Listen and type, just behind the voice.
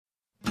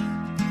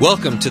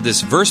Welcome to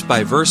this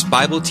verse-by-verse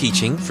Bible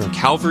teaching from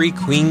Calvary,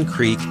 Queen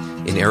Creek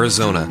in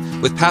Arizona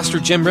with Pastor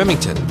Jim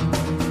Remington.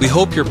 We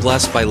hope you're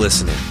blessed by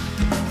listening.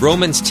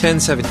 Romans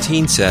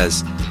 10:17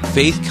 says,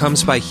 "Faith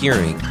comes by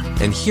hearing,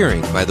 and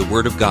hearing by the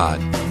Word of God."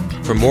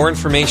 For more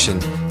information,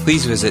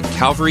 please visit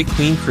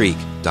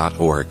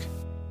calvaryqueencreek.org.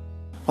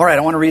 All right,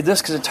 I want to read this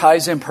because it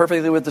ties in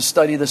perfectly with the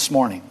study this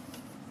morning.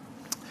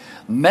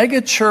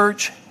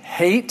 Megachurch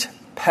hate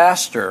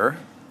pastor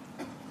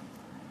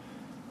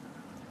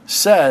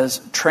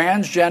says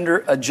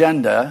transgender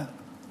agenda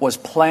was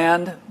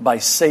planned by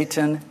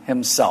Satan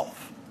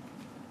himself.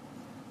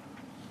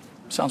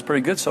 Sounds pretty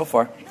good so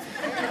far.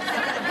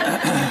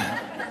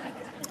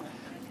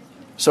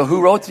 So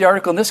who wrote the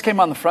article? And this came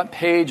on the front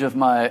page of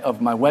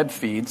my web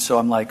feed. So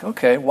I'm like,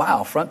 okay,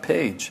 wow, front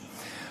page.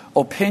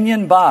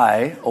 Opinion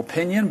by,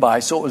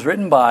 so it was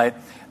written by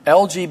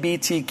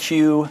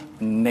LGBTQ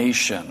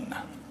Nation.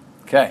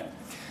 Okay.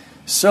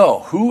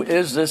 So who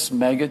is this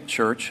mega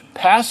church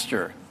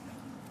pastor?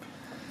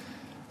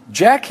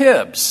 Jack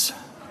Hibbs.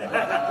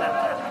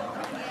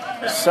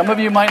 Some of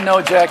you might know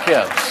Jack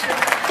Hibbs.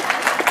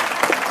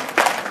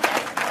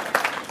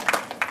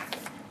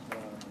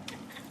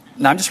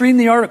 Now, I'm just reading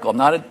the article. I'm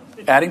not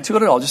adding to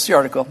it at all, just the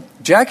article.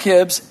 Jack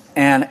Hibbs,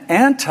 an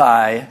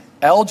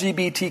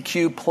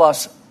anti-LGBTQ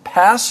plus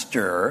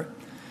pastor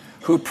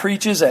who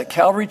preaches at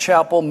Calvary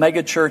Chapel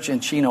Megachurch in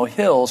Chino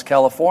Hills,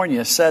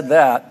 California, said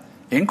that,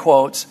 in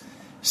quotes,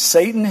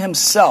 Satan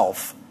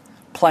himself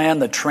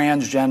planned the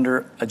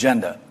transgender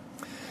agenda.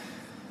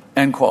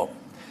 End quote.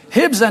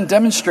 Hibbs then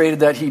demonstrated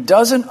that he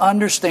doesn't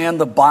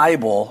understand the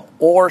Bible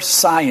or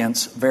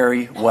science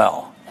very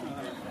well.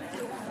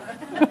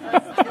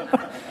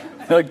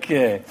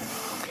 Okay.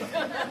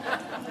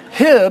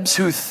 Hibbs,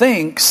 who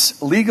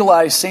thinks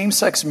legalized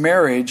same-sex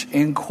marriage,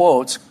 in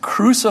quotes,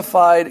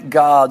 crucified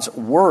God's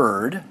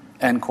word,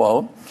 end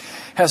quote,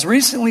 has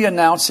recently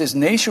announced his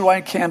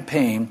nationwide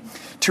campaign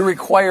to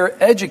require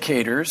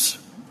educators,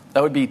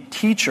 that would be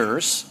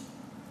teachers,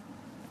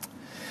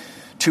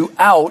 to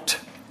out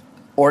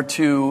or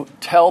to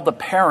tell the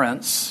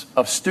parents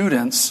of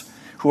students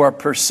who are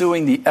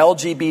pursuing the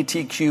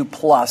LGBTQ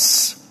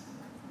plus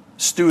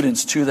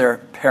students to their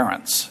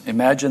parents.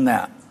 Imagine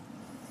that.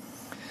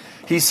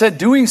 He said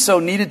doing so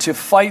needed to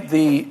fight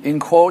the,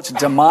 in quotes,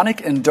 demonic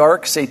and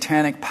dark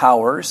satanic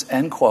powers,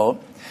 end quote,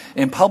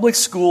 in public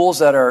schools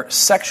that are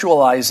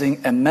sexualizing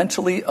and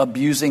mentally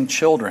abusing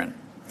children.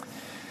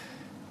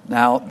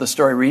 Now, the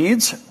story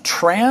reads,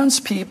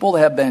 trans people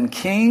have been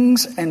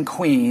kings and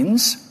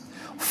queens,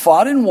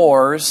 fought in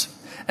wars,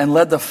 and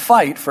led the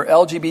fight for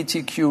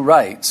LGBTQ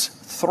rights,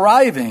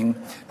 thriving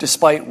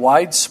despite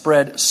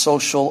widespread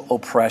social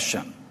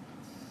oppression.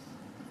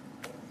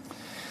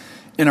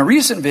 In a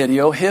recent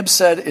video, Hibbs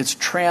said it's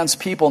trans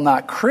people,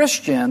 not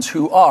Christians,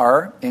 who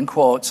are, in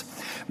quotes,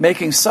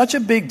 making such a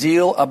big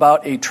deal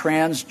about a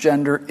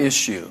transgender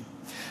issue.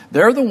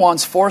 They're the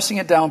ones forcing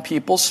it down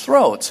people's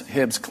throats,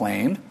 Hibbs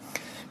claimed.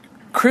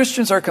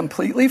 Christians are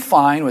completely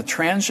fine with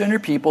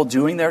transgender people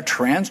doing their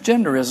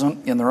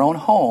transgenderism in their own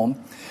home,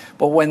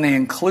 but when they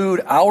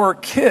include our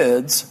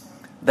kids,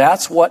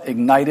 that's what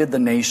ignited the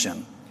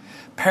nation.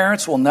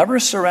 Parents will never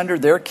surrender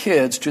their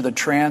kids to the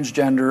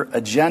transgender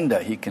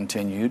agenda, he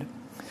continued.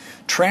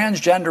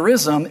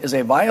 Transgenderism is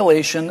a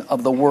violation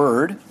of the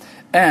word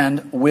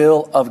and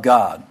will of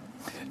God.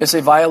 It's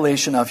a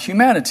violation of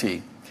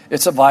humanity.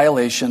 It's a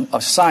violation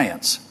of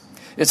science.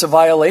 It's a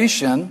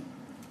violation,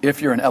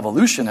 if you're an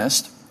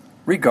evolutionist,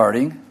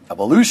 regarding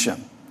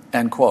evolution,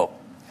 end quote.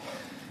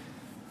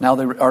 Now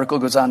the article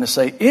goes on to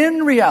say,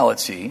 in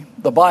reality,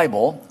 the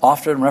Bible,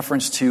 often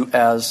referenced to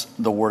as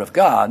the Word of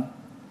God,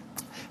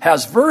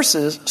 has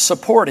verses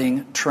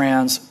supporting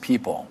trans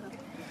people.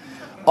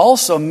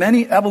 Also,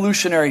 many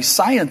evolutionary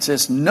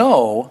scientists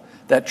know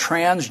that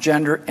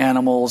transgender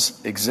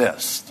animals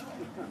exist.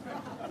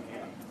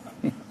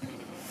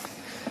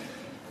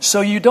 So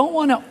you don't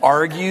want to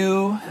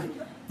argue,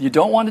 you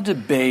don't want to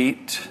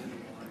debate.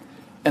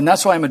 And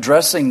that's why I'm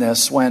addressing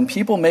this. When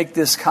people make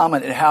this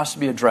comment, it has to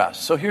be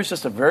addressed. So here's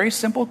just a very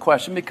simple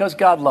question, because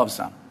God loves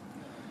them.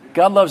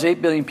 God loves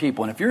 8 billion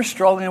people. And if you're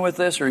struggling with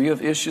this or you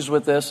have issues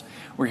with this,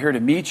 we're here to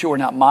meet you. We're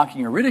not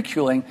mocking or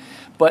ridiculing.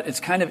 But it's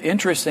kind of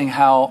interesting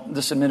how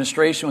this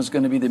administration was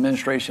going to be the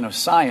administration of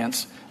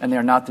science, and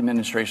they're not the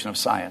administration of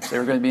science. They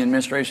were going to be the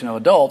administration of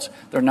adults.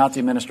 They're not the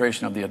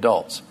administration of the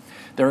adults.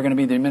 They were going to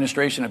be the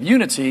administration of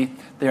unity.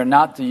 They are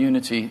not the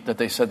unity that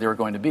they said they were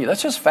going to be.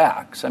 That's just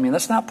facts. I mean,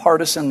 that's not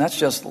partisan. That's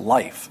just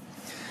life.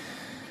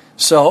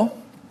 So,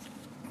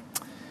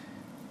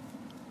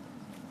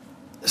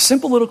 a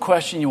simple little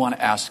question you want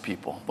to ask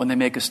people when they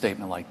make a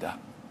statement like that.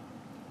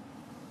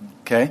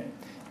 Okay?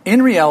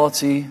 In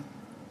reality,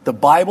 the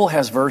Bible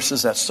has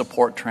verses that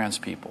support trans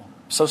people.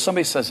 So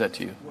somebody says that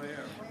to you.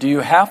 Do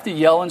you have to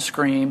yell and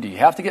scream? Do you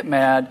have to get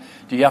mad?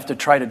 Do you have to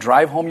try to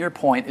drive home your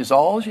point? Is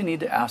all you need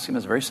to ask him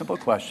is a very simple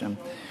question.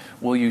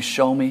 Will you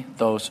show me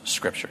those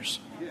scriptures?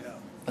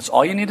 That's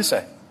all you need to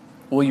say.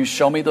 Will you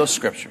show me those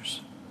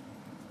scriptures?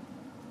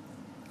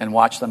 And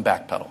watch them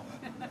backpedal.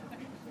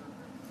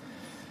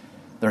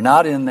 They're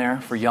not in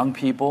there for young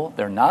people.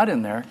 They're not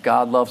in there.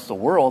 God loves the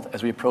world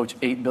as we approach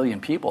 8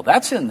 billion people.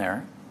 That's in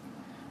there.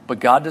 But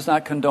God does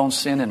not condone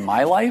sin in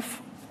my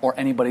life or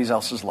anybody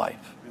else's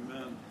life.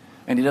 Amen.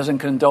 And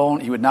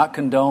he would not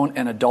condone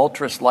an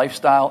adulterous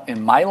lifestyle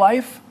in my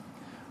life,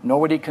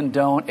 nor would he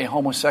condone a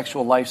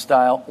homosexual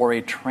lifestyle or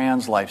a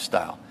trans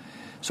lifestyle.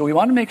 So we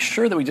want to make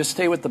sure that we just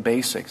stay with the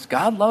basics.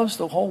 God loves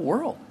the whole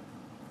world.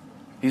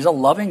 He's a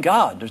loving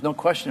God. There's no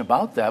question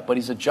about that, but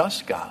he's a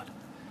just God.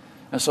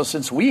 And so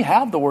since we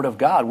have the Word of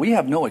God, we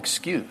have no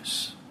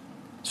excuse.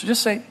 So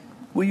just say,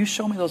 will you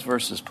show me those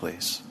verses,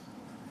 please?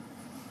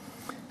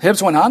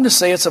 Hibbs went on to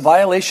say it's a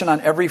violation on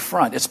every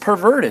front. It's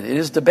perverted. It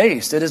is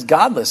debased. It is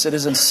godless. It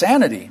is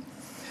insanity.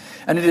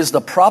 And it is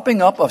the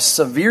propping up of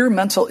severe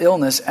mental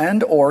illness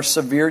and or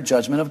severe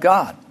judgment of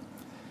God.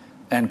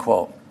 End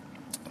quote.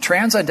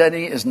 Trans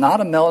identity is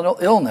not a mental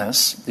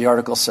illness, the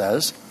article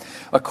says,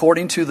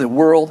 according to the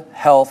World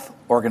Health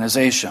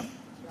Organization.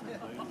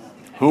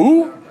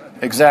 Who?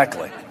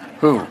 Exactly.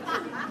 Who?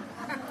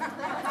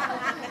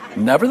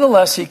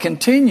 Nevertheless, he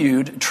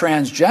continued,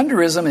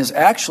 transgenderism is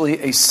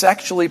actually a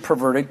sexually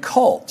perverted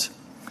cult.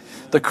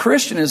 The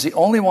Christian is the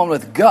only one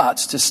with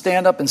guts to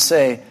stand up and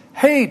say,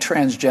 hey,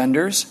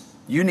 transgenders,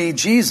 you need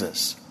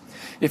Jesus.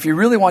 If you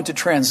really want to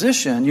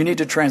transition, you need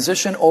to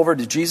transition over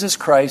to Jesus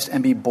Christ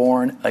and be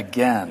born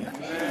again.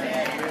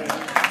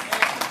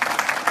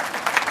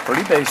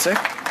 Pretty basic.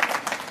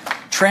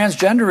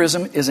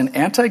 Transgenderism is an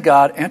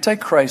anti-God,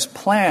 anti-Christ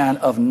plan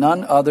of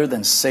none other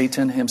than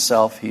Satan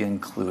himself, he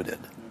concluded.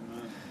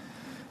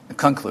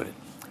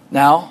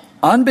 Now,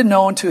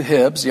 unbeknown to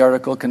Hibbs, the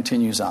article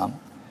continues on,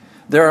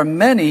 there are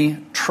many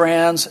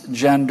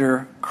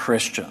transgender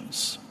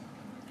Christians.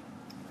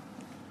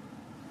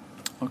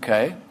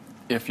 Okay,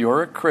 if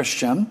you're a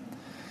Christian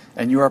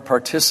and you are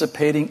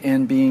participating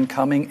in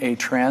becoming a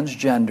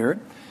transgender,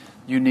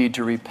 you need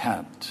to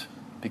repent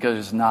because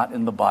it's not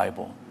in the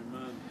Bible.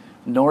 Amen.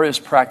 Nor is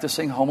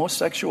practicing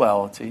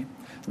homosexuality,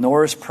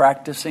 nor is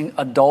practicing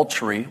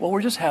adultery. Well,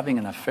 we're just having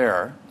an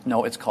affair.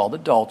 No, it's called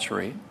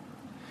adultery.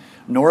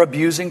 Nor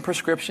abusing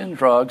prescription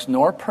drugs,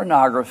 nor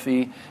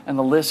pornography, and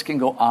the list can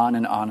go on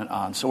and on and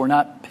on. So we're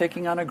not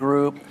picking on a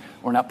group.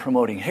 We're not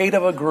promoting hate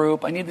of a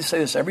group. I need to say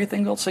this every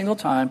single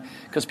time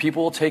because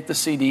people will take the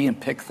CD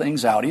and pick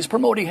things out. He's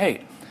promoting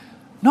hate.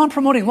 No, I'm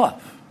promoting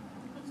love.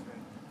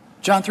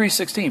 John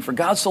 3:16, for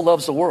God so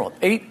loves the world.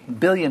 8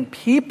 billion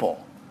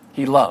people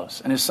he loves,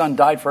 and his son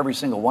died for every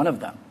single one of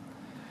them.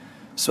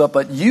 So,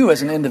 but you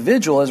as an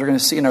individual, as we're going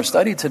to see in our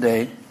study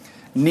today,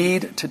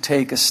 need to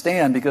take a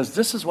stand because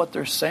this is what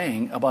they're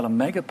saying about a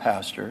mega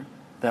pastor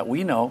that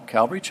we know,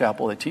 Calvary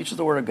Chapel, that teaches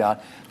the Word of God,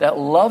 that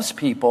loves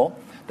people,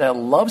 that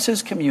loves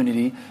his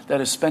community,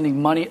 that is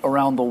spending money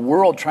around the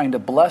world trying to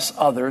bless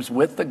others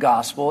with the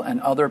gospel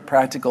and other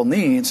practical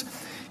needs.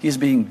 He's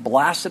being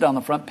blasted on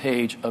the front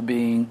page of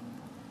being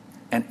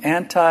an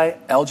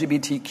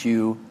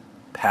anti-LGBTQ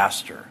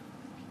pastor.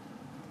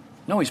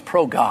 No, he's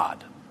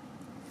pro-God.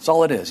 That's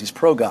all it is. He's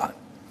pro-God.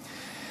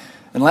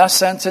 And last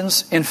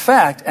sentence, in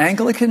fact,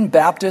 Anglican,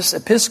 Baptist,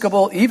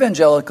 Episcopal,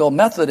 Evangelical,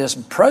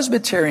 Methodist,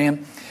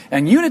 Presbyterian,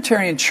 and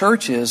Unitarian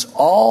churches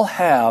all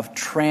have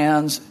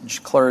trans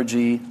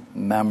clergy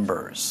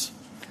members.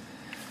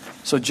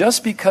 So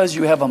just because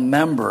you have a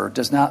member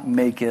does not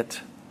make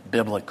it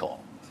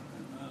biblical.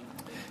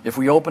 If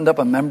we opened up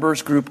a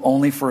members group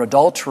only for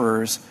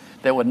adulterers,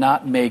 that would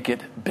not make it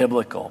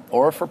biblical,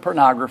 or for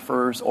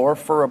pornographers, or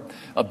for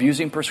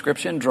abusing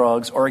prescription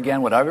drugs, or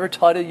again, whatever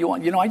title you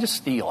want. You know, I just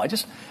steal. I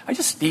just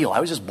steal. I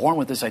was just born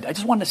with this idea. I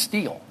just wanted to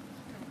steal.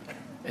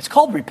 It's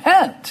called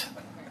repent.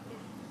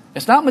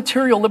 It's not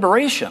material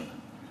liberation.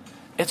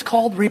 It's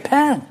called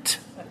repent.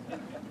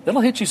 That'll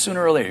hit you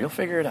sooner or later. You'll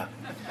figure it out.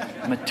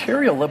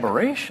 Material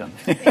liberation.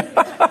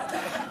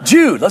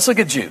 Jude. Let's look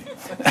at Jude.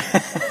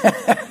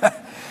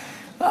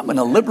 I'm going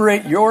to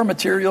liberate your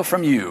material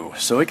from you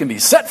so it can be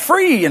set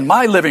free in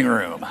my living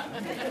room.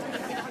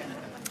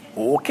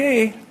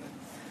 Okay.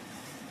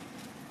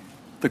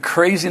 The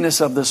craziness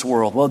of this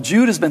world. Well,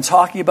 Jude has been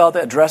talking about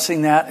that,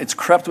 addressing that. It's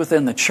crept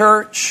within the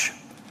church.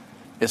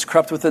 It's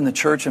crept within the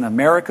church in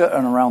America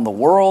and around the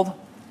world.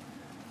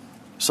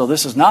 So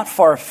this is not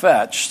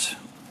far-fetched.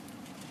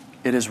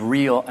 It is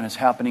real and it's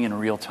happening in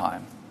real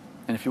time.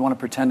 And if you want to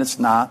pretend it's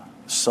not,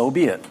 so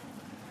be it.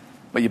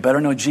 But you better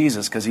know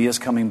Jesus because he is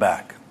coming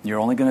back. You're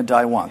only going to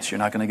die once. You're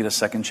not going to get a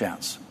second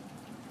chance.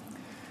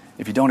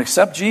 If you don't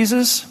accept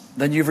Jesus,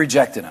 then you've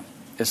rejected him.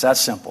 It's that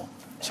simple.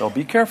 So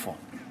be careful.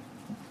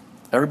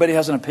 Everybody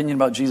has an opinion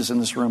about Jesus in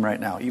this room right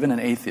now, even an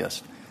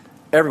atheist.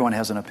 Everyone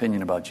has an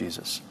opinion about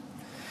Jesus.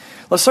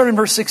 Let's start in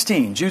verse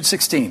 16, Jude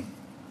 16.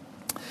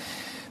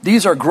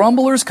 These are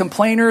grumblers,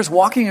 complainers,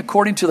 walking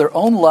according to their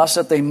own lusts,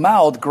 that they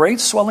mouth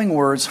great swelling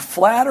words,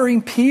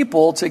 flattering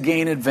people to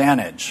gain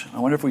advantage. I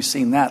wonder if we've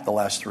seen that the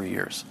last 3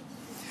 years.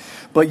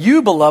 But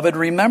you, beloved,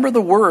 remember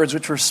the words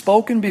which were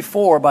spoken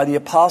before by the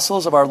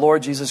apostles of our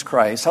Lord Jesus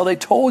Christ, how they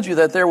told you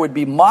that there would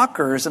be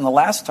mockers in the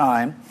last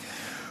time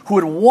who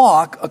would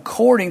walk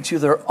according to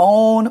their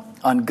own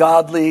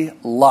ungodly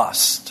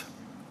lust.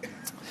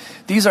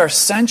 These are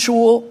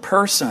sensual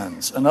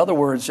persons. In other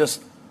words,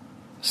 just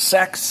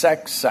sex.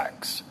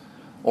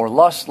 Or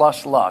lust.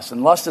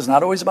 And lust is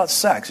not always about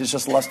sex. It's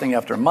just lusting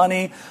after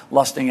money,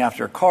 lusting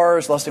after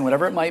cars, lusting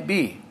whatever it might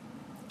be.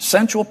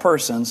 Sensual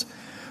persons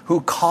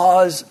who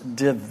cause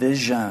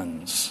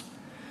divisions.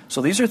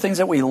 So these are things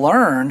that we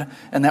learned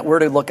and that we're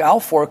to look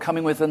out for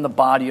coming within the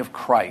body of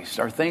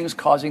Christ. Are things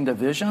causing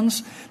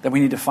divisions that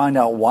we need to find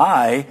out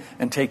why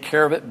and take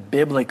care of it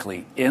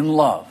biblically, in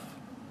love,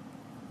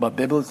 but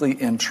biblically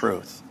in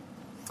truth.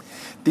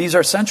 These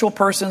are sensual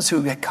persons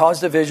who cause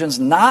divisions,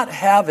 not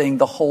having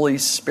the Holy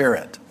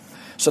Spirit.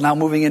 So now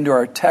moving into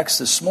our text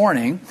this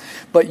morning.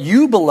 But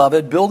you,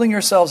 beloved, building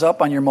yourselves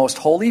up on your most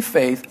holy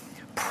faith,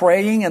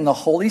 praying in the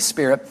Holy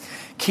Spirit,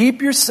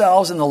 keep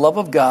yourselves in the love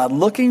of God,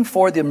 looking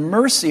for the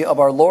mercy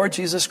of our Lord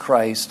Jesus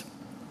Christ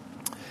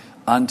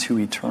unto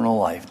eternal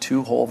life.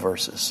 2 whole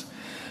verses.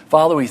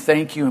 Father, we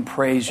thank you and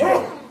praise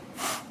you.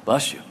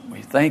 Bless you.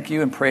 We thank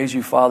you and praise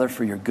you, Father,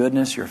 for your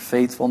goodness, your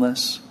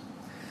faithfulness.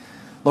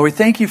 Lord, we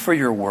thank you for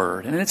your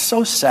word. And it's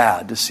so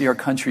sad to see our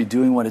country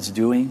doing what it's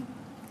doing.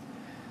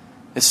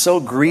 It's so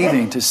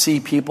grieving to see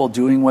people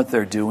doing what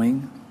they're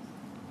doing.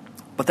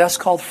 But that's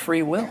called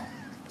free will.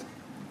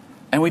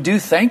 And we do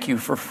thank you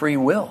for free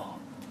will.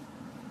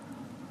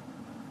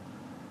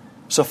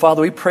 So,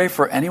 Father, we pray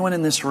for anyone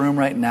in this room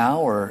right now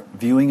or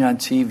viewing on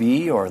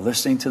TV or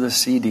listening to the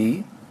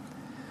CD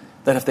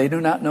that if they do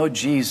not know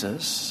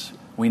Jesus,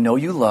 we know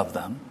you love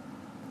them,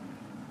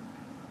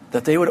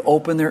 that they would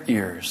open their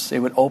ears, they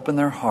would open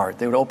their heart,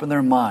 they would open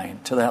their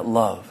mind to that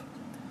love,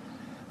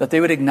 that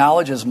they would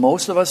acknowledge, as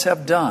most of us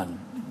have done,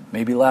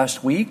 maybe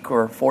last week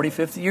or 40,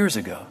 50 years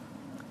ago,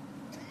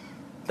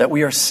 that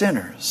we are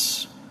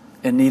sinners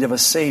in need of a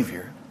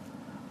Savior,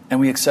 and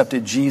we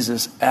accepted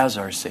Jesus as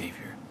our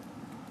Savior.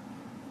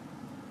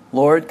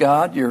 Lord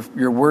God,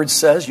 your word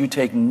says you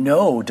take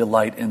no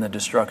delight in the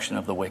destruction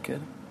of the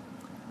wicked.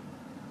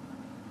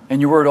 And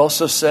your word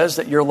also says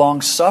that you're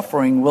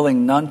long-suffering,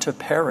 willing none to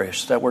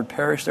perish. That word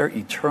perish there,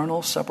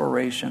 eternal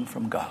separation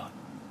from God.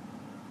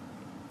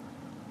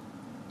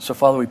 So,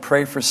 Father, we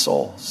pray for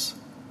souls.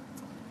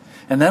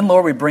 And then,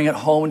 Lord, we bring it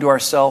home to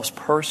ourselves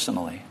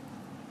personally,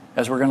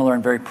 as we're going to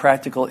learn very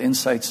practical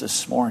insights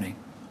this morning.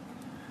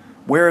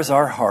 Where is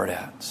our heart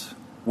at?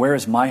 Where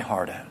is my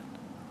heart at?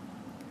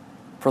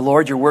 For,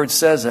 Lord, your word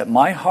says that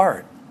my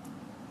heart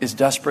is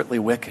desperately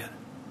wicked.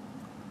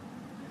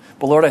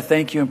 But, Lord, I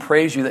thank you and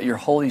praise you that your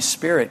Holy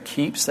Spirit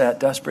keeps that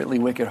desperately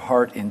wicked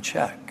heart in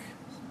check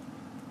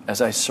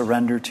as I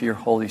surrender to your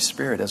Holy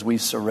Spirit, as we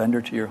surrender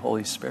to your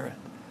Holy Spirit.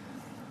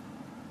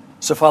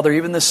 So, Father,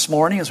 even this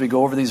morning as we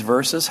go over these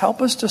verses,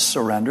 help us to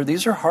surrender.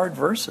 These are hard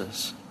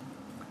verses.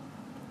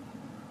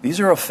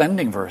 These are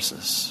offending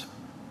verses.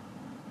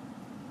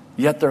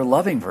 Yet they're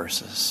loving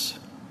verses.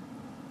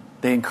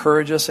 They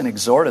encourage us and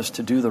exhort us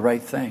to do the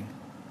right thing,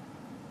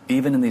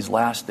 even in these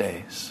last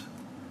days.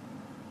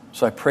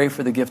 So I pray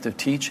for the gift of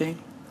teaching,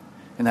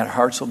 and that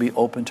hearts will be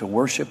open to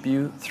worship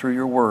you through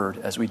your word,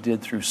 as we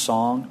did through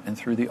song and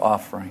through the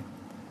offering.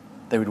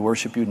 They would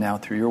worship you now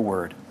through your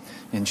word.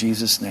 In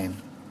Jesus' name,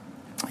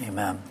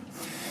 amen.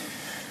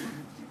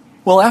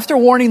 Well, after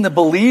warning the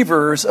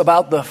believers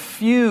about the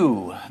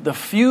few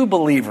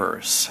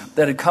believers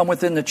that had come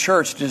within the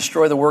church to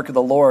destroy the work of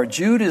the Lord,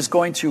 Jude is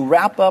going to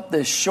wrap up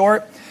this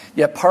short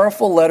yet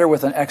powerful letter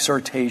with an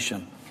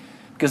exhortation.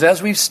 Because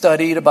as we've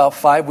studied about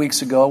 5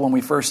 weeks ago when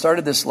we first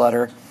started this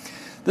letter,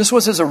 this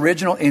was his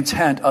original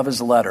intent of his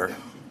letter.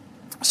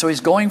 So he's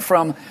going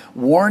from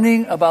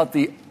warning about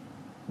the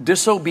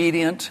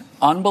disobedient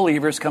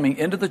unbelievers coming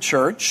into the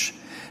church.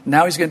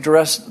 Now he's going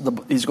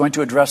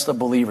to address the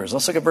believers.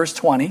 Let's look at verse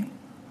 20.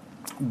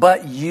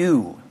 But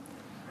you.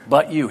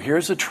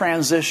 Here's a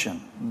transition.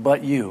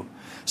 But you.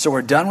 So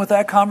we're done with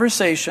that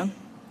conversation.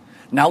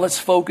 Now let's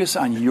focus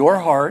on your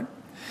heart.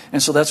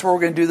 And so that's what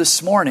we're going to do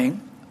this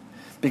morning,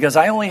 because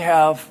I only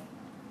have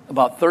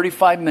about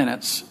 35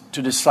 minutes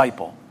to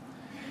disciple.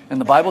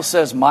 And the Bible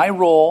says my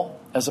role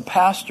as a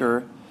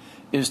pastor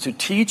is to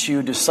teach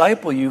you,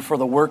 disciple you for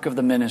the work of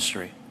the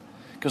ministry.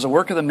 Because the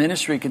work of the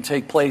ministry can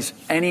take place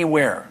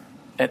anywhere,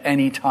 at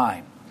any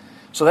time.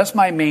 So that's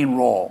my main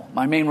role.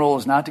 My main role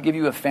is not to give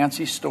you a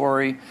fancy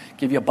story,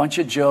 give you a bunch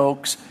of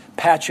jokes,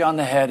 pat you on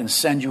the head, and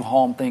send you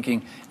home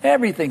thinking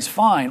everything's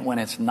fine when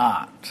it's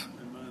not.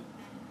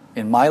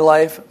 In my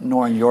life,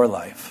 nor in your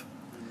life.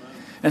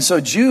 And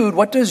so Jude,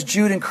 what does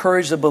Jude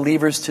encourage the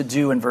believers to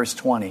do in verse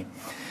 20?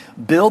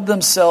 Build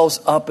themselves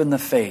up in the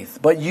faith.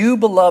 But you,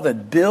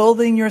 beloved,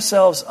 building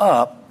yourselves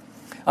up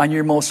on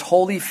your most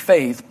holy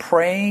faith,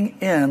 praying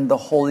in the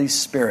Holy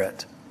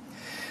Spirit.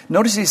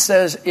 Notice he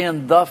says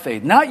in the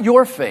faith, not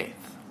your faith.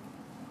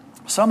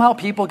 Somehow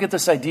people get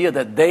this idea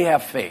that they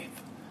have faith.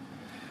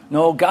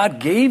 No, God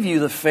gave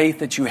you the faith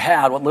that you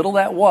had, what little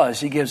that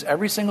was. He gives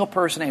every single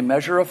person a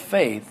measure of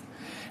faith.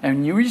 And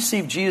when you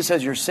received Jesus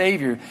as your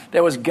Savior,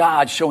 that was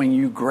God showing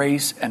you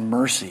grace and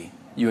mercy.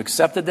 You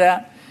accepted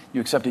that.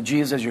 You accepted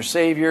Jesus as your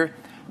Savior.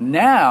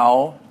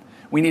 Now,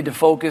 we need to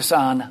focus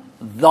on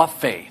the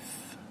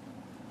faith.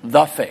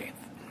 The faith.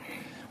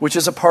 which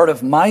is a part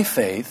of my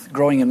faith,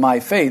 growing in my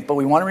faith, but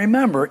we want to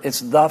remember it's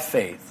the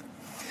faith.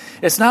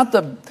 It's not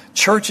the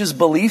church's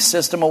belief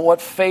system of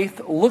what faith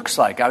looks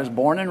like. I was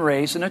born and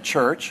raised in a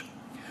church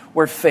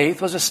where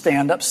faith was a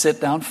stand up,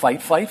 sit down,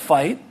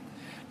 fight,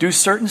 do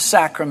certain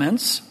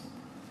sacraments.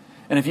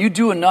 And if you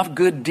do enough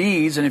good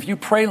deeds, and if you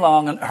pray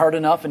long and hard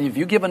enough, and if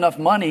you give enough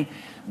money,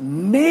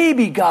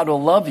 maybe God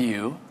will love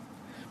you,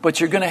 but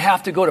you're going to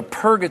have to go to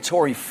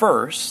purgatory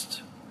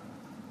first,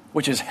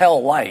 which is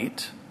hell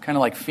light, kind of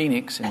like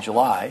Phoenix in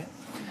July,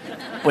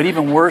 but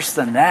even worse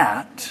than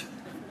that.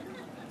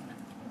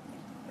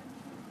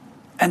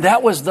 And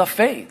that was the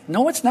faith.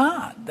 No, it's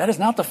not. That is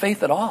not the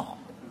faith at all.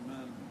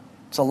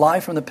 It's a lie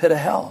from the pit of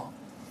hell.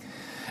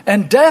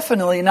 And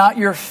definitely not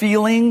your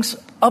feelings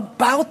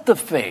about the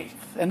faith.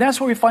 And that's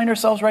where we find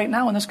ourselves right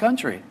now in this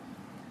country.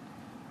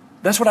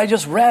 That's what I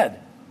just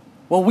read.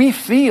 Well, we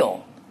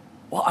feel.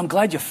 Well, I'm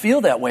glad you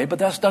feel that way, but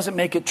that doesn't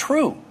make it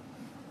true.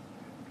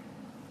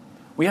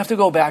 We have to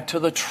go back to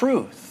the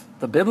truth,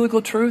 the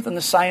biblical truth and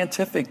the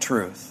scientific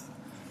truth.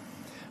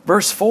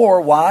 Verse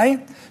 4,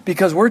 why?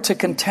 Because we're to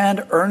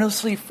contend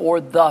earnestly for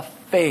the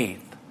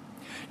faith.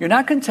 You're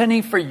not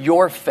contending for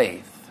your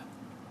faith,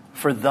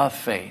 for the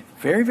faith.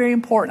 Very, very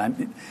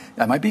important.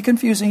 I might be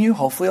confusing you.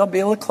 Hopefully I'll be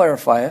able to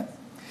clarify it.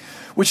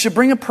 Which should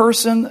bring a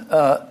question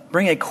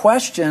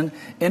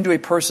into a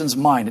person's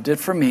mind. It did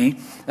for me.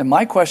 And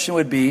my question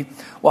would be,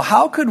 well,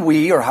 how could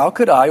we, or how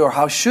could I, or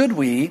how should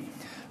we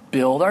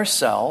build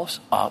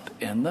ourselves up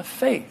in the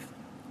faith?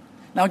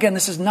 Now again,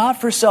 this is not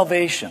for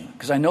salvation,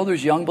 because I know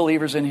there's young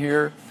believers in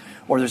here,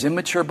 or there's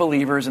immature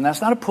believers, and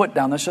that's not a put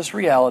down, that's just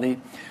reality,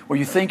 where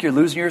you think you're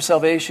losing your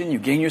salvation, you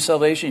gain your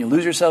salvation, you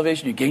lose your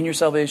salvation, you gain your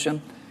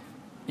salvation.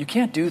 You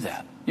can't do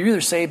that. You're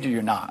either saved or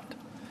you're not.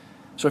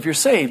 So if you're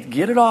saved,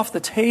 get it off the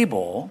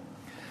table,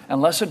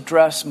 and let's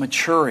address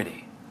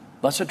maturity.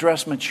 Let's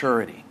address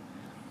maturity.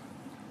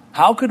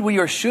 How could we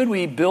or should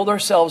we build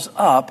ourselves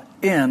up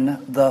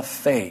in the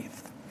faith?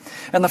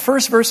 And the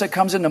first verse that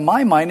comes into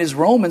my mind is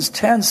Romans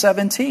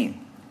 10:17.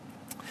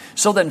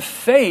 So then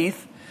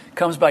faith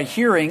comes by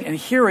hearing, and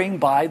hearing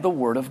by the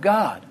Word of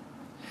God.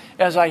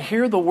 As I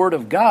hear the Word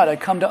of God, I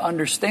come to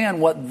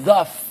understand what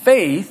the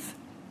faith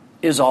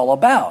is all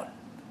about,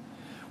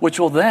 which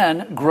will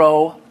then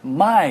grow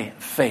my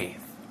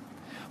faith.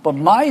 But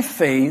my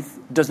faith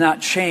does not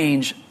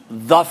change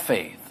the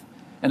faith.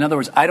 In other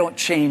words, I don't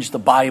change the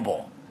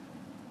Bible,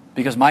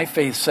 because my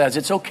faith says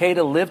it's okay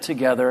to live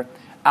together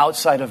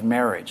outside of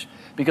marriage,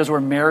 because we're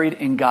married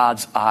in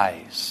God's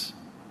eyes.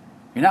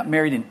 You're not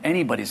married in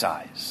anybody's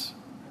eyes.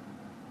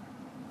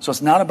 So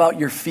it's not about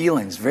your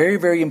feelings. Very,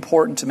 very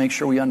important to make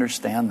sure we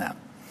understand that.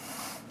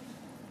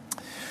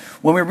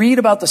 When we read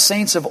about the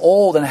saints of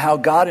old and how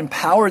God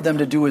empowered them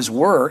to do His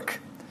work,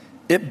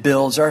 it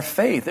builds our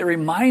faith. It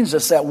reminds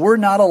us that we're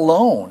not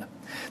alone,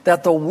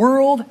 that the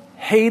world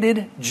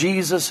hated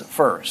Jesus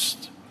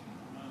first.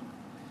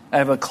 I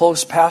have a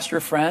close pastor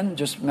friend,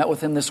 just met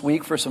with him this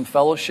week for some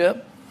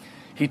fellowship.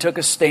 He took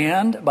a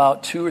stand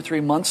about 2 or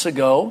 3 months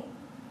ago.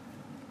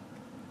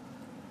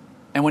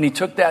 And when he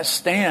took that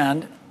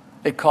stand,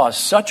 it caused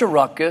such a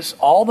ruckus.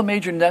 All the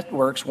major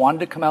networks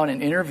wanted to come out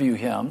and interview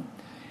him.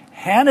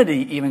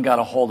 Hannity even got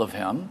a hold of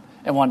him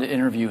and wanted to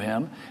interview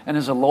him. And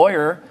as a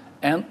lawyer,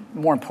 and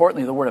more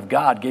importantly, the Word of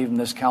God gave him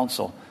this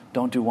counsel: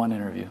 don't do one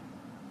interview.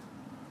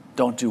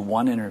 Don't do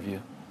one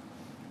interview.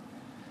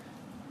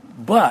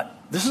 But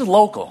this is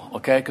local,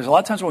 okay? Because a lot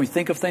of times when we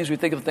think of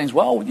things,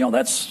 well, you know,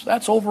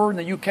 that's over in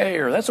the UK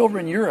or that's over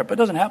in Europe. It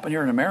doesn't happen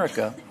here in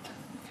America.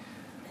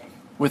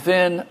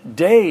 Within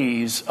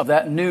days of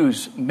that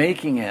news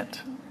making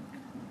it,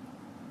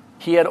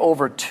 he had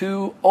over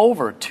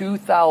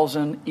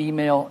 2,000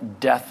 email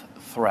death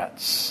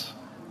threats.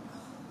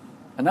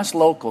 And that's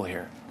local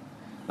here.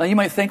 Now you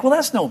might think, well,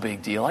 that's no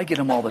big deal. I get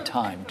them all the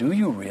time. Do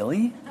you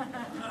really?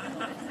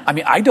 I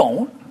mean, I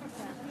don't.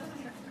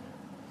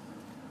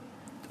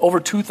 Over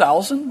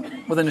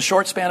 2,000 within a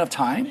short span of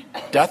time?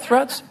 Death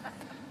threats?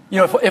 You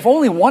know, if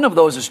only one of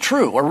those is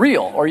true or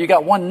real, or you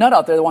got one nut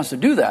out there that wants to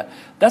do that,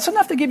 that's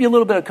enough to give you a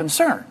little bit of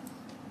concern.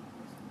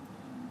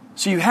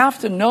 So you have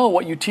to know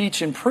what you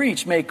teach and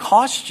preach may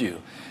cost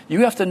you.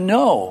 You have to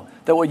know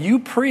that what you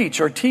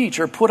preach or teach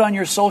or put on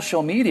your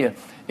social media,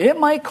 it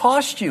might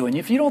cost you. And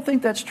if you don't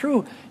think that's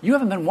true, you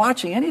haven't been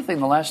watching anything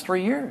the last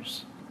 3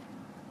 years.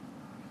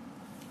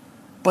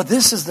 But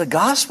this is the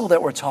gospel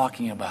that we're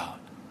talking about.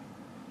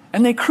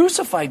 And they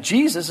crucified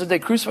Jesus. Did they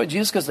crucify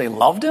Jesus because they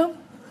loved him?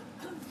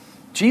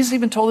 Jesus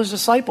even told his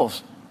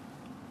disciples,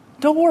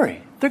 don't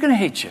worry, they're going to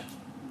hate you.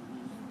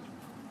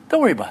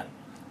 Don't worry about it.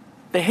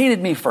 They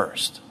hated me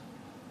first.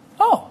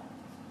 Oh.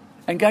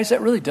 And guys,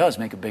 that really does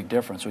make a big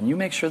difference. When you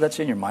make sure that's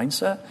in your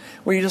mindset,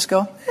 where you just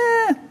go,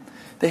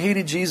 they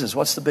hated Jesus.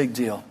 What's the big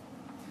deal?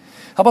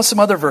 How about some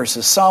other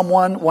verses? Psalm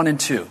 1 and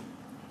 2.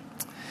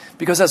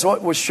 Because that's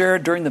what was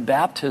shared during the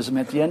baptism.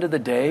 At the end of the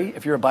day,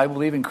 if you're a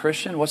Bible-believing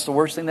Christian, what's the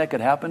worst thing that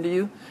could happen to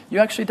you? You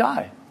actually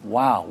die.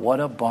 Wow,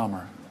 what a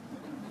bummer.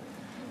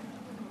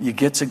 You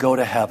get to go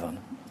to heaven.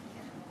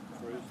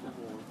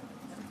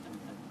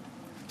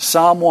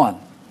 Psalm 1.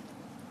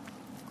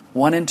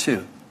 1 and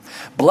 2.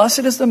 Blessed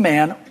is the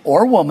man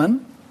or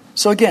woman.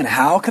 So again,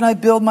 how can I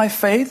build my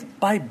faith?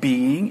 By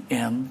being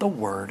in the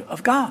Word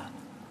of God.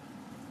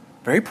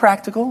 Very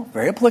practical,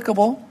 very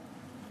applicable.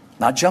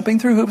 Not jumping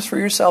through hoops for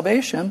your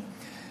salvation,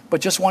 but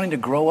just wanting to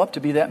grow up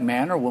to be that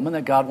man or woman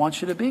that God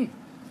wants you to be.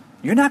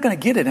 You're not going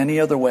to get it any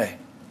other way.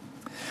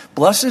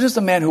 Blessed is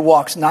the man who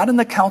walks not in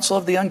the counsel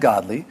of the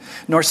ungodly,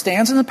 nor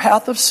stands in the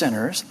path of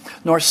sinners,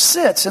 nor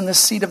sits in the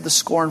seat of the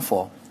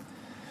scornful.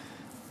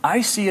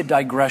 I see a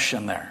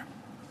digression there.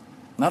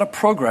 Not a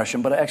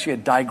progression, but actually a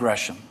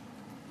digression.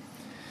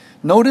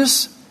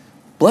 Notice,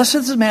 blessed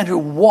is the man who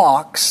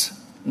walks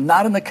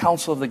not in the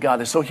counsel of the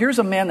godly. So here's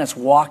a man that's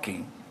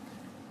walking.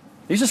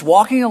 He's just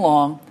walking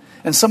along,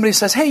 and somebody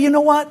says, hey, you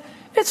know what?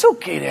 It's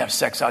okay to have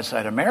sex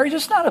outside of marriage.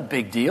 It's not a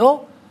big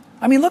deal.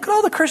 I mean, look at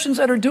all the Christians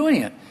that are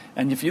doing it.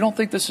 And if you don't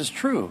think this is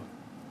true,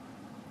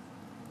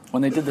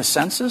 when they did the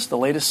census, the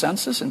latest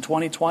census in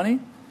 2020,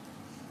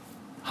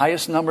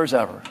 highest numbers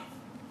ever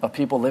of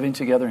people living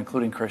together,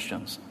 including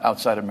Christians,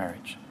 outside of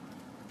marriage.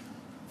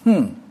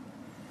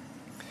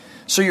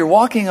 So you're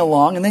walking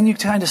along, and then you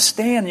kind of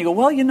stand, and you go,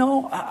 well, you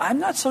know, I'm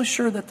not so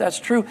sure that that's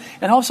true.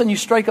 And all of a sudden you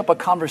strike up a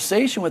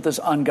conversation with this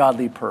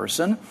ungodly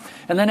person,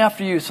 and then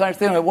after you start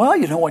thinking, well,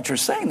 you know what you're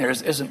saying there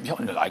isn't, you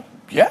know, like,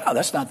 yeah,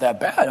 that's not that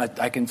bad.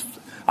 I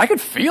can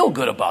feel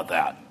good about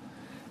that.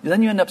 And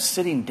then you end up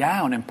sitting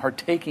down and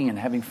partaking and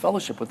having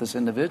fellowship with this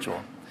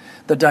individual.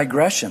 The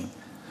digression.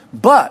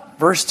 But,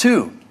 verse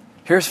 2,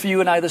 here's for you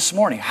and I this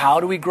morning.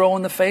 How do we grow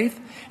in the faith?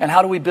 And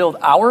how do we build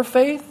our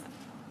faith?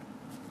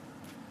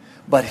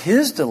 But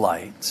his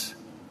delight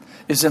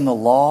is in the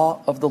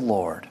law of the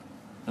Lord.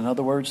 In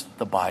other words,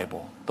 the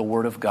Bible, the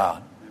Word of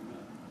God,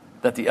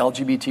 that the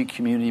LGBT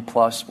community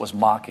plus was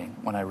mocking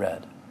when I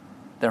read.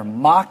 They're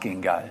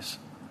mocking, guys,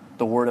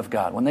 the Word of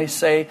God. When they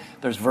say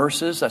there's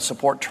verses that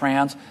support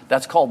trans,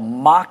 that's called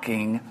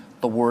mocking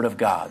the Word of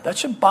God. That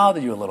should bother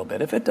you a little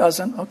bit. If it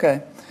doesn't,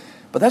 okay.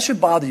 But that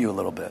should bother you a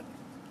little bit.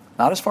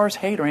 Not as far as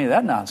hate or any of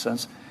that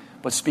nonsense,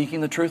 but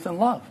speaking the truth in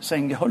love.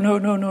 Saying, oh,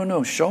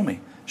 no, show me.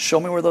 Show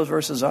me where those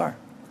verses are.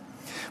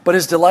 But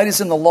his delight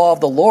is in the law of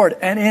the Lord,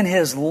 and in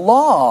his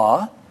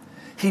law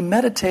he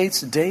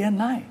meditates day and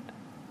night.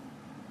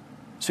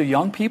 So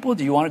young people,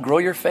 do you want to grow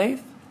your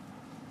faith?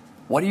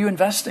 What are you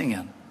investing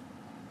in?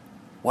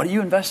 What are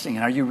you investing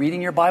in? Are you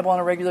reading your Bible on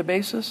a regular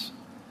basis?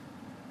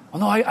 Well,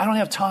 no, I don't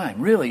have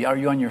time. Really? Are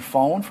you on your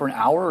phone for an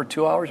hour or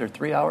 2 hours or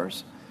 3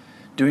 hours?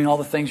 Doing all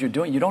the things you're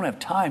doing? You don't have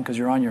time because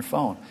you're on your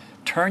phone.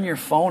 Turn your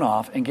phone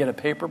off and get a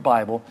paper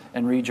Bible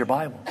and read your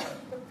Bible.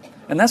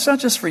 And that's not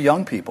just for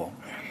young people.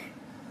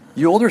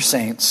 You older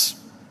saints,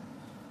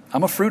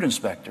 I'm a fruit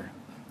inspector.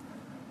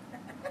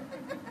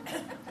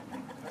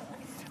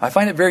 I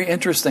find it very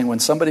interesting when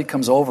somebody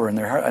comes over and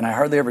I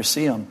hardly ever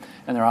see them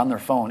and they're on their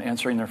phone,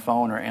 answering their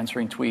phone or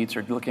answering tweets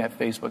or looking at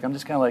Facebook. I'm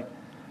just kind of like,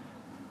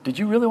 did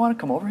you really want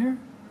to come over here?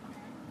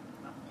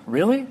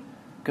 Really?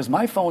 Because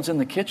my phone's in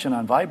the kitchen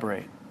on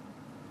vibrate.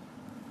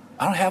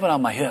 I don't have it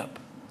on my hip.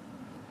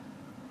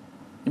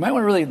 You might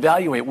want to really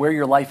evaluate where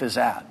your life is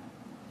at.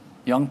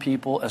 Young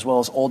people as well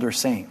as older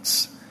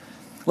saints.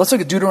 Let's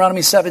look at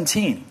Deuteronomy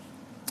 17.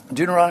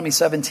 Deuteronomy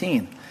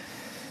 17.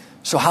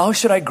 So how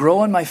should I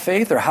grow in my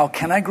faith, or how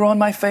can I grow in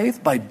my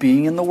faith? By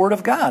being in the Word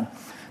of God.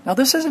 Now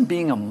this isn't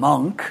being a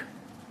monk.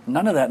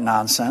 None of that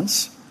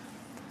nonsense.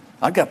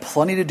 I've got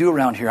plenty to do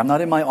around here. I'm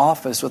not in my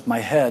office with my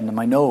head and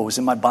my nose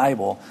in my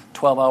Bible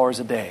 12 hours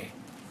a day.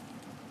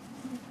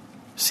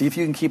 See if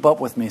you can keep up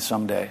with me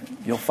someday.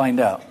 You'll find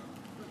out.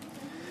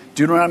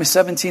 Deuteronomy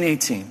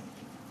 17:18.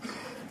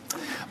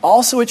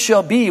 Also it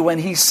shall be when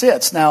he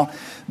sits. Now,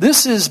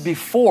 this is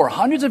before,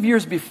 hundreds of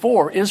years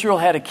before, Israel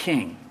had a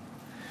king.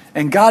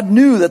 And God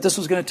knew that this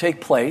was going to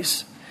take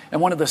place.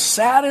 And one of the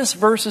saddest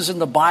verses in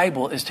the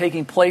Bible is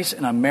taking place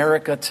in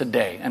America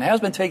today. And has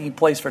been taking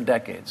place for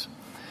decades.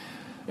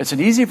 It's an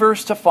easy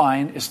verse to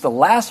find. It's the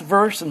last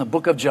verse in the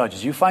book of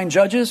Judges. You find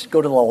Judges,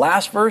 go to the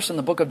last verse in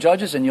the book of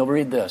Judges, and you'll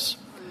read this.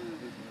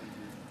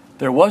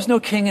 There was no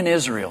king in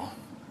Israel,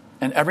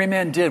 and every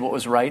man did what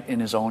was right in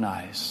his own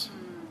eyes.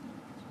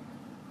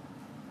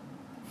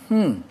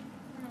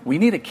 We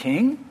need a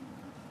king?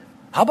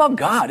 How about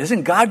God?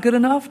 Isn't God good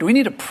enough? Do we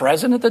need a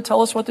president to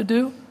tell us what to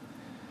do?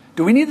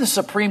 Do we need the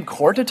Supreme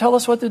Court to tell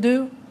us what to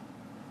do?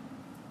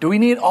 Do we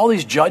need all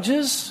these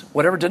judges,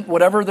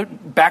 whatever the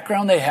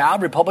background they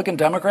have, Republican,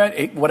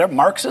 Democrat, whatever,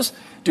 Marxist?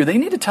 Do they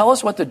need to tell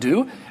us what to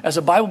do? As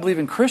a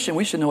Bible-believing Christian,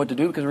 we should know what to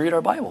do because we read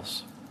our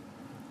Bibles.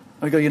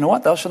 And we go, you know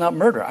what? Thou shalt not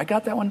murder. I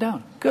got that one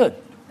down. Good.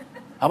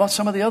 How about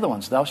some of the other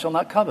ones? Thou shalt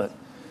not covet.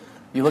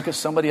 You look at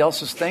somebody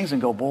else's things and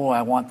go, boy,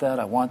 I want that.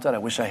 I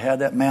wish I had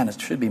that. Man,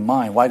 it should be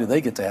mine. Why do they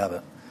get to have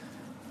it?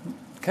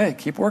 Okay,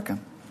 keep working.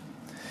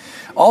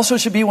 Also it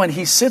should be when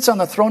he sits on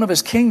the throne of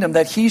his kingdom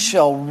that he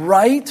shall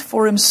write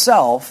for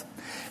himself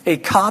a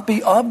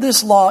copy of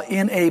this law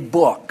in a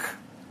book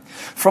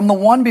from the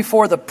one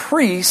before the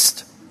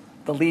priest,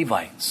 the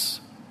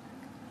Levites.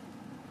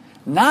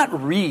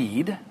 Not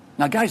read.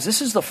 Now guys,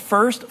 this is the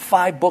first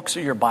 5 books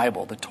of your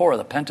Bible, the Torah,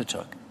 the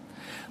Pentateuch.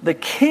 The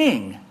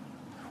king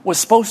was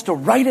supposed to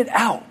write it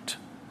out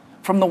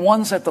from the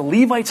ones that the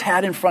Levites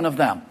had in front of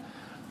them.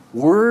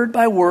 Word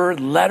by word,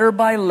 letter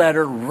by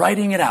letter,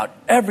 writing it out.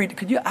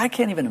 I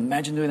can't even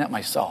imagine doing that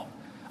myself.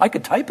 I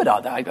could type it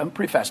out. I'm a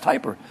pretty fast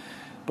typer.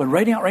 But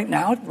writing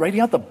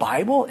out the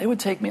Bible, it would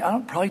take me,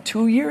 probably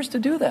 2 years to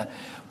do that.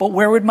 But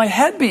where would my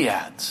head be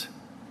at?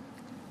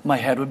 My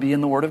head would be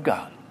in the Word of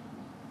God.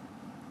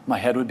 My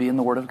head would be in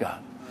the Word of God.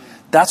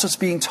 That's what's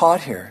being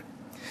taught here.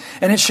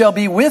 And it shall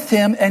be with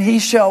him, and he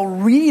shall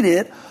read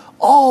it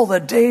all the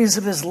days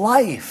of his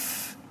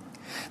life,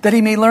 that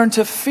he may learn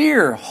to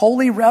fear,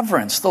 holy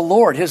reverence, the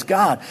Lord, his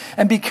God,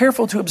 and be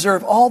careful to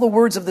observe all the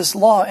words of this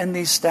law and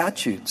these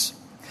statutes.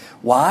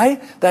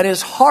 Why? That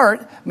his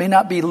heart may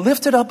not be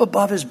lifted up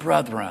above his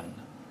brethren,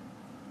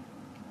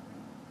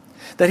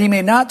 that he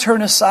may not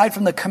turn aside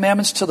from the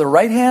commandments to the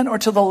right hand or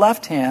to the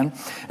left hand,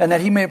 and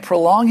that he may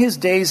prolong his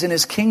days in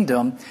his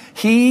kingdom,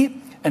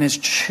 he and his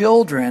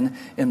children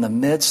in the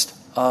midst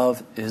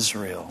of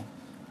Israel.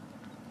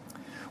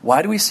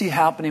 Why do we see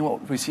happening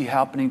what we see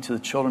happening to the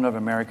children of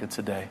America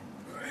today?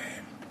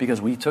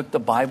 Because we took the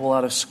Bible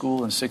out of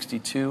school in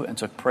 62 and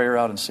took prayer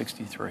out in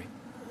 63.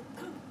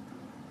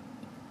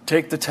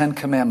 Take the 10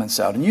 Commandments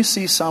out. And you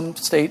see some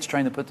states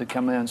trying to put the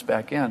commandments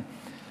back in.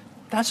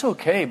 That's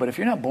okay, but if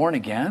you're not born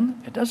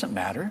again, it doesn't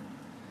matter.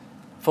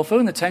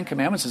 Fulfilling the 10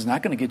 Commandments is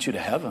not going to get you to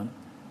heaven.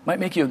 Might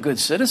make you a good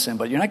citizen,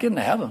 but you're not getting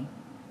to heaven.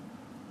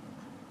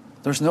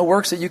 There's no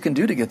works that you can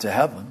do to get to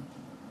heaven.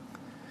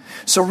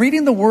 So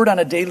reading the Word on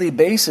a daily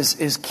basis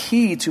is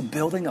key to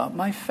building up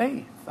my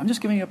faith. I'm just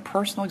giving you a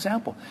personal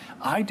example.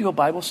 I do a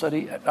Bible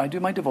study. I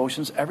do my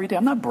devotions every day.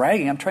 I'm not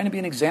bragging. I'm trying to be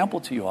an example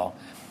to you all.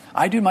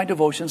 I do my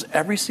devotions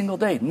every single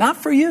day. Not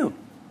for you.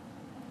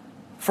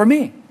 For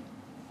me.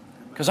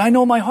 Because I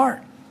know my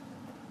heart.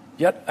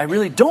 Yet I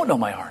really don't know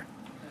my heart.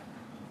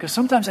 Because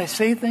sometimes I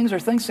say things or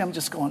things I'm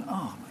just going,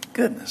 oh my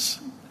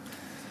goodness.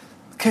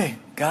 Okay,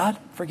 God,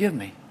 forgive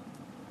me.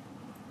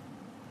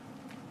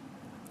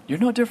 You're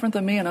no different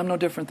than me, and I'm no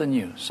different than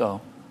you. So,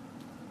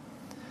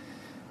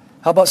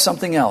 how about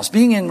something else?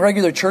 Being in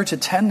regular church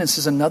attendance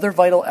is another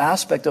vital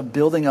aspect of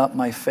building up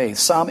my faith.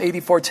 Psalm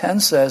 84:10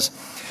 says,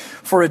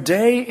 "For a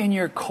day in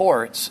your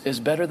courts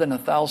is better than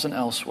 1,000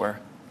 elsewhere.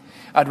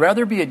 I'd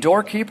rather be a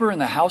doorkeeper in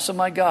the house of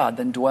my God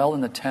than dwell in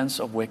the tents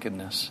of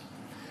wickedness."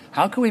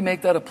 How can we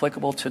make that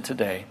applicable to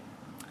today?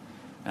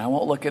 And I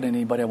won't look at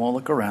anybody. I won't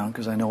look around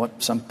because I know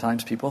what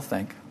sometimes people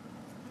think.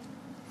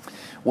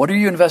 What are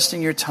you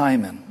investing your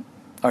time in?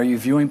 Are you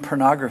viewing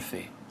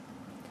pornography?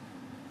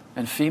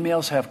 And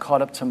females have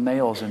caught up to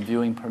males in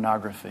viewing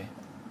pornography,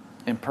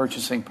 in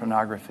purchasing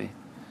pornography.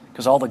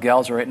 Because all the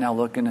gals are right now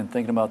looking and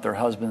thinking about their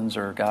husbands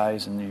or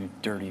guys, and you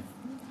dirty.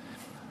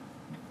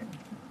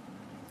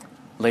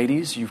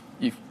 Ladies,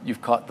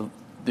 you've caught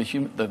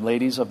the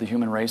ladies of the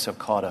human race have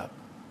caught up.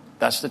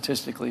 That's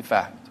statistically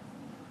fact.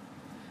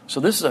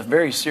 So this is a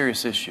very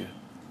serious issue.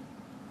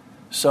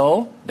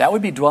 So that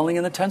would be dwelling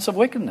in the tents of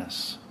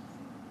wickedness.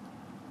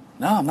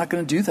 No, I'm not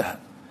going to do that.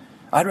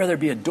 I'd rather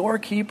be a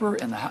doorkeeper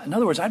in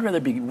other words, I'd rather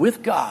be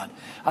with God.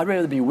 I'd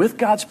rather be with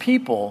God's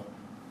people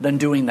than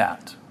doing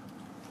that.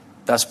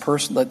 That's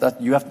personal.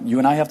 You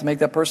and I have to make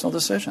that personal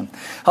decision.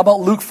 How about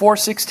Luke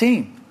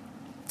 4:16?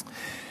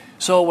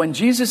 So when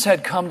Jesus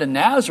had come to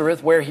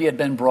Nazareth, where he had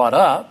been brought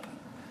up,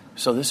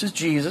 so this is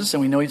Jesus,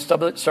 and we know he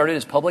started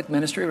his public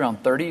ministry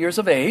around 30 years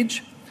of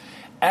age.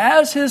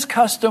 As his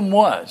custom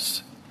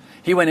was,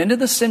 he went into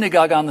the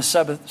synagogue on the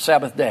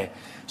Sabbath day.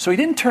 So he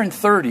didn't turn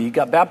 30,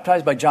 got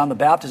baptized by John the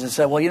Baptist and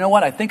said, well, you know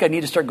what? I think I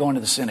need to start going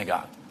to the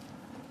synagogue.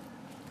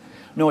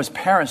 No, his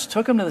parents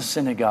took him to the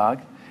synagogue.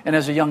 And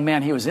as a young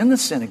man, he was in the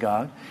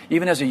synagogue.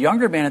 Even as a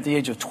younger man at the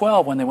age of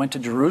 12, when they went to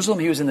Jerusalem,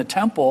 he was in the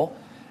temple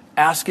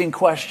asking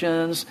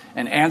questions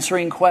and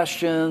answering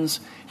questions.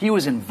 He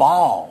was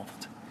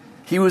involved.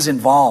 He was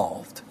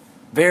involved.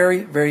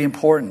 Very, very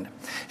important.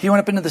 He went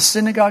up into the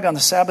synagogue on the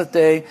Sabbath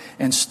day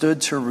and stood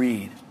to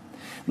read.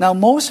 Now,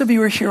 most of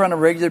you are here on a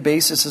regular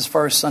basis as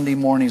far as Sunday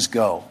mornings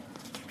go.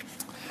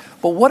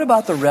 But what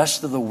about the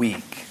rest of the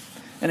week?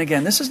 And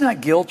again, this is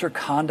not guilt or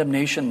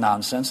condemnation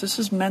nonsense. This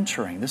is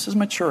mentoring. This is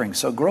maturing.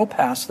 So grow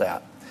past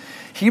that.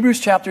 Hebrews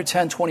chapter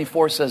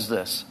 10:24 says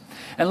this,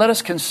 "And let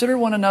us consider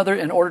one another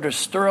in order to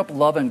stir up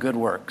love and good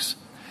works."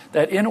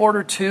 That in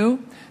order to,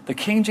 the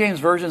King James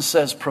Version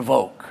says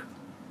provoke.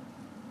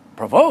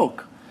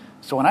 Provoke?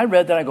 So when I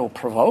read that, I go,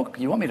 provoke?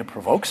 You want me to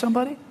provoke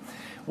somebody?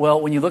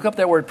 Well, when you look up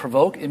that word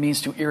provoke, it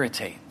means to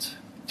irritate.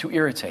 To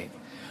irritate.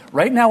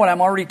 Right now, what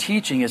I'm already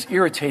teaching is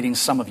irritating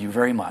some of you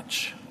very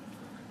much.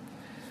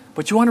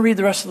 But you want to read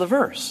the rest of the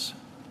verse.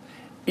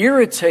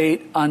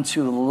 Irritate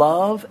unto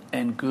love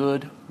and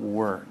good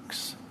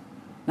works.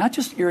 Not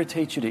just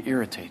irritate you to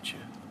irritate you.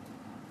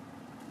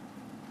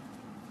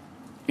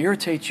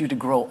 Irritate you to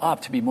grow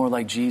up to be more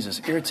like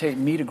Jesus. Irritate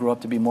me to grow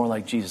up to be more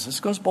like Jesus. This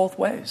goes both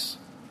ways.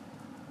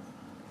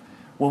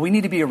 Well, we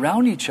need to be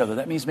around each other.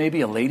 That means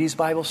maybe a ladies'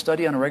 Bible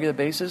study on a regular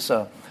basis,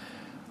 a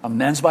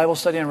men's Bible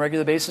study on a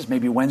regular basis,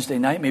 maybe Wednesday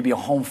night, maybe a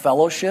home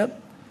fellowship.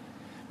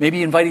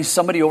 Maybe inviting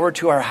somebody over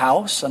to our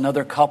house,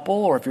 another couple,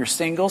 or if you're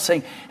single,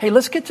 saying, hey,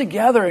 let's get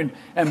together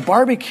and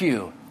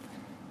barbecue.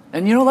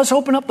 And let's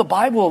open up the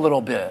Bible a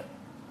little bit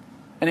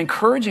and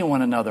encouraging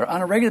one another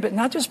on a regular basis,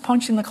 not just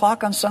punching the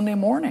clock on Sunday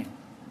morning.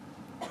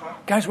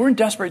 Guys, we're in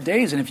desperate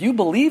days, and if you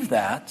believe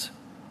that,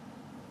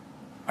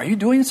 are you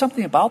doing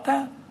something about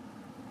that?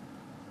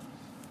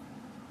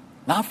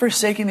 Not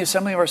forsaking the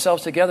assembling of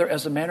ourselves together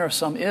as the manner of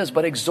some is,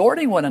 but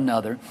exhorting one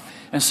another,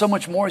 and so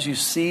much more as you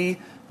see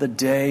the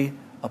day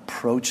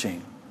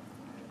approaching.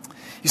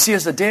 You see,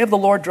 as the day of the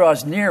Lord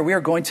draws near, we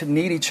are going to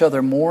need each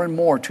other more and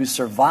more to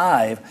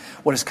survive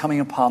what is coming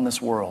upon this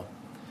world.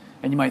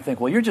 And you might think,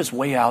 well, you're just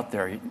way out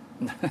there.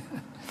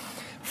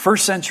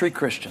 First century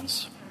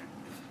Christians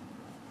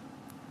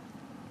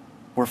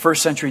were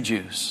first century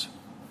Jews.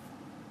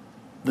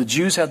 The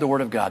Jews had the Word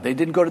of God. They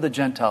didn't go to the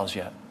Gentiles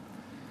yet.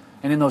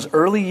 And in those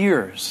early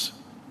years,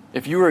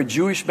 if you were a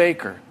Jewish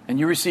baker and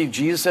you received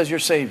Jesus as your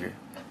Savior,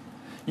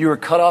 you were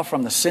cut off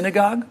from the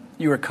synagogue,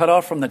 you were cut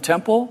off from the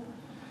temple,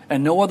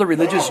 and no other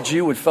religious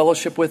Jew would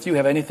fellowship with you,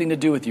 have anything to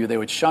do with you. They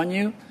would shun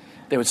you.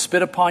 They would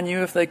spit upon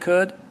you if they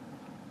could.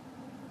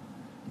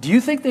 Do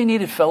you think they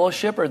needed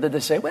fellowship, or did they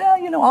say, well,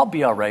 I'll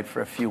be all right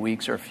for a few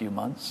weeks or a few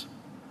months?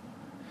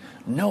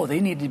 No, they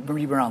needed to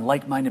be around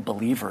like-minded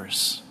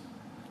believers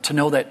to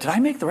know that, did I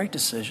make the right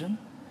decision?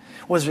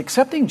 Was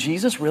accepting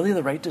Jesus really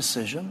the right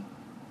decision?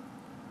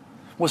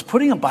 Was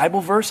putting a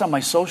Bible verse on my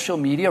social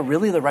media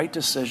really the right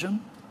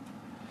decision?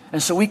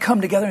 And so we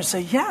come together and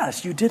say,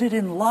 yes, you did it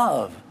in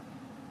love.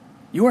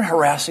 You weren't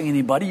harassing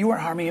anybody. You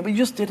weren't harming anybody. You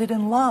just did it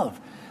in love.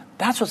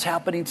 That's what's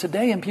happening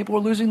today, and people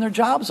are losing their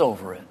jobs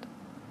over it.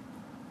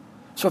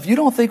 So if you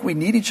don't think we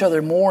need each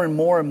other more and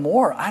more and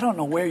more, I don't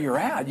know where you're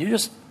at. You're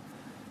just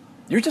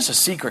a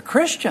secret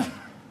Christian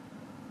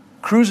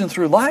cruising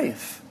through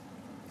life.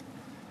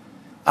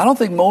 I don't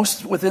think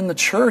most within the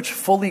church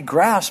fully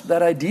grasp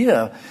that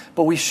idea,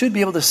 but we should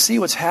be able to see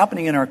what's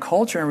happening in our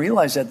culture and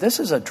realize that this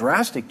is a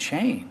drastic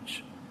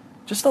change.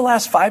 Just the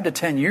last 5 to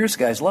 10 years,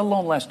 guys, let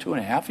alone the last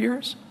 2.5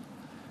 years.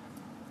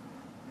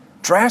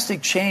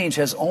 Drastic change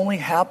has only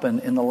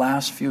happened in the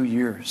last few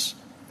years.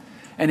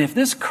 And if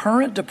this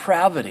current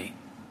depravity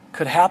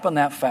could happen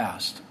that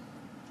fast,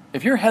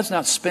 if your head's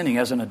not spinning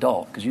as an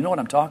adult, because you know what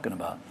I'm talking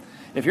about,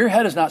 if your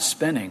head is not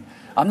spinning,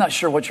 I'm not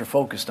sure what you're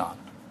focused on.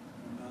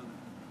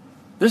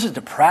 This is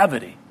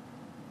depravity.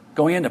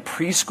 Going into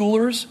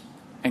preschoolers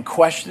and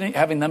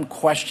having them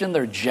question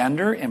their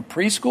gender in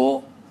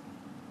preschool.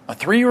 A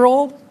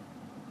 3-year-old?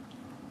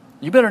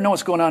 You better know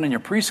what's going on in your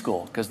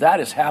preschool, because that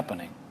is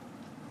happening.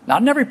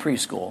 Not in every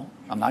preschool.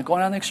 I'm not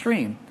going on the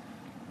extreme,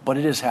 but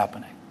it is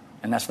happening.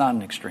 And that's not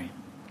an extreme.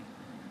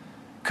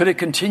 Could it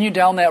continue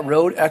down that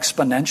road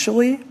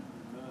exponentially?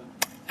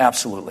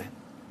 Absolutely.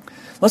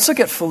 Let's look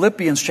at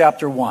Philippians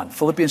chapter 1.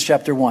 Philippians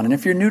chapter 1. And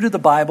if you're new to the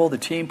Bible, the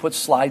team puts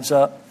slides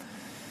up.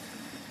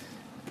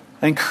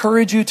 I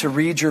encourage you to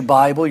read your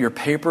Bible, your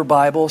paper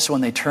Bible, so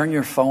when they turn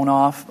your phone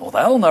off, well,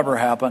 that'll never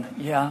happen.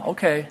 Yeah,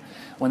 okay.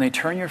 When they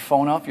turn your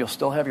phone off, you'll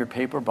still have your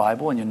paper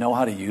Bible and you know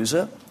how to use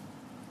it.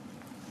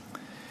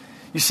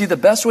 You see, the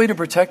best way to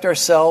protect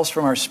ourselves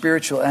from our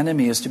spiritual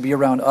enemy is to be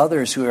around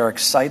others who are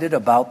excited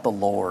about the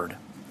Lord.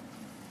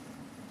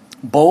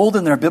 Bold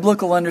in their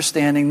biblical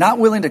understanding, not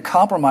willing to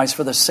compromise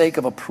for the sake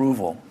of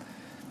approval.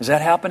 Is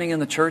that happening in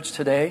the church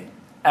today?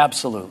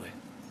 Absolutely.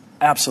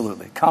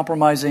 Absolutely.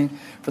 Compromising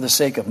for the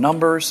sake of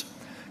numbers,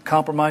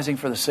 compromising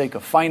for the sake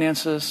of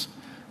finances,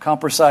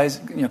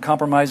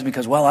 compromising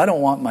because, well, I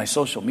don't want my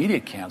social media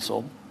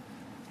canceled.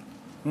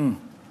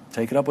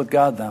 Take it up with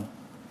God then.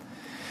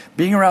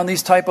 Being around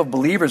these type of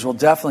believers will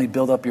definitely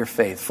build up your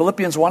faith.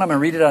 Philippians 1, I'm going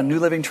to read it on New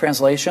Living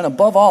Translation.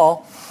 Above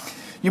all,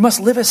 you must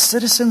live as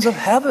citizens of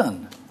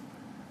heaven.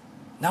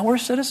 Now we're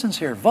citizens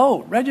here.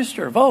 Vote,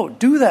 register, vote,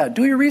 do that,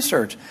 do your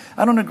research.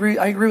 I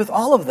agree with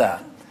all of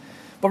that.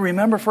 But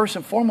remember, first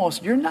and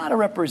foremost, you're not a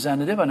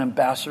representative, an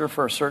ambassador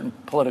for a certain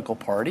political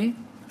party.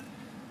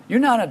 You're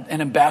not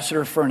an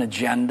ambassador for an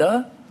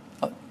agenda.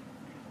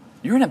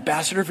 You're an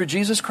ambassador for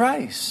Jesus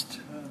Christ,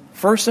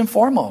 first and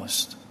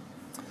foremost.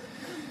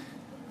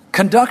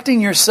 Conducting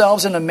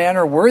yourselves in a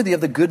manner worthy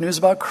of the good news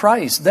about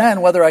Christ.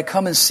 Then, whether I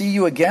come and see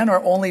you again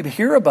or only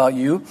hear about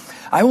you,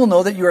 I will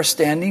know that you are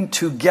standing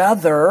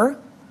together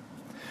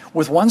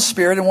with one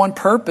spirit and one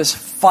purpose,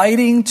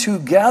 fighting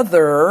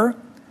together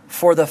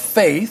for the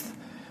faith,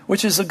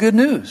 which is the good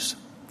news.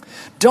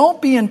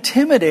 Don't be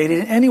intimidated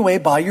in any way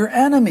by your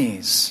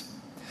enemies.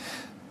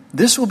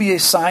 This will be a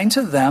sign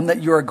to them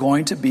that you are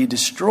going to be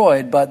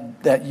destroyed,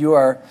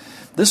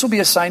 this will be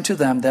a sign to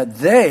them that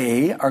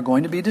they are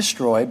going to be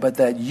destroyed, but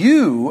that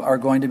you are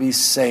going to be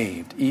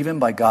saved, even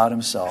by God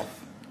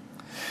himself.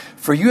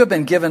 For you have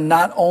been given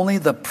not only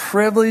the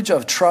privilege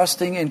of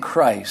trusting in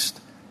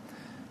Christ.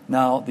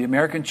 Now, the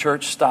American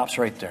church stops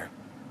right there.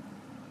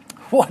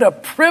 What a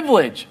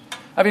privilege!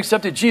 I've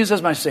accepted Jesus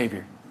as my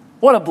Savior.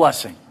 What a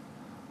blessing.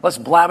 Let's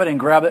blab it and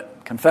grab it,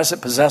 confess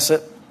it, possess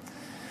it.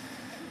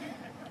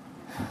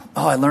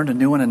 Oh, I learned a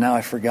new one and now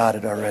I forgot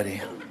it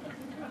already.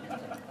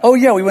 Oh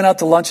yeah, we went out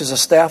to lunch as a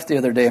staff the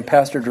other day and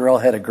Pastor Durrell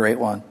had a great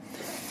one.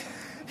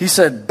 He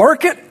said,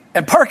 bark it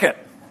and park it.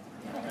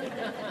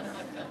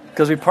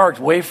 Because we parked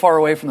way far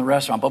away from the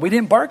restaurant. But we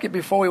didn't park it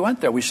before we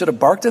went there. We should have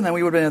parked it, and then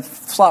we would have been in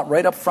a slot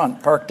right up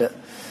front, parked it.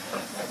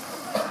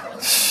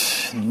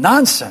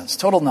 Nonsense.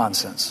 Total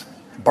nonsense.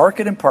 Bark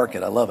it and park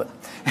it. I love it.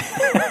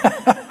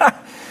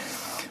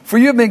 For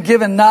you have been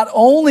given not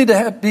only to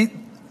have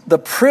the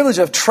privilege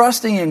of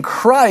trusting in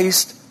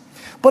Christ,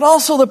 but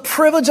also the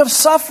privilege of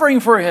suffering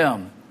for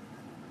Him.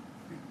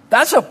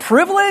 That's a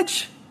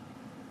privilege.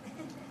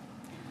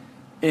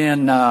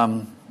 In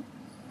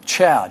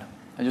Chad,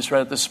 I just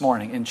read it this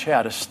morning, in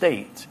Chad, a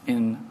state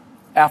in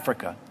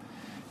Africa.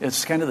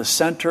 It's kind of the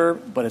center,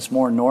 but it's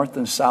more north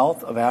than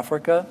south of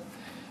Africa.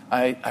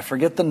 I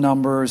forget the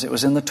numbers. It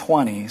was in the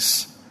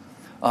 20s.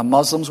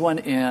 Muslims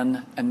went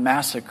in and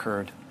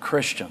massacred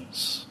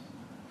Christians.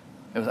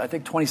 It was, I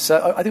think,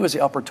 27. I think it was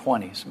the upper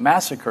 20s.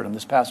 Massacred them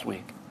this past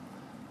week.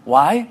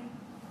 Why?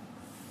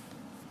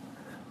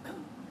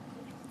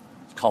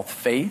 It's called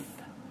faith.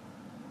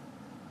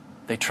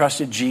 They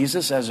trusted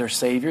Jesus as their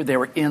Savior. They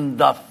were in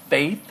the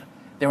faith.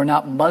 They were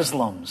not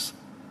Muslims.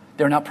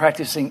 They were not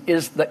practicing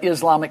the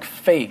Islamic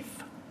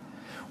faith.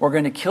 We're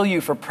going to kill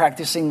you for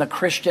practicing the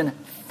Christian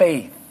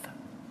faith.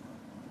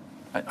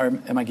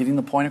 Am I getting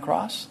the point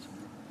across?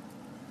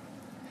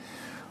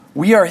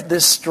 We are in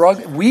this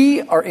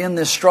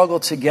struggle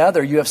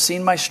together. You have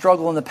seen my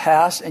struggle in the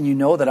past, and you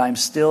know that I'm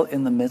still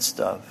in the midst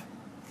of.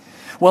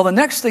 Well, the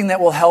next thing that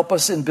will help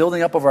us in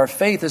building up of our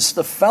faith is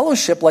the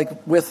fellowship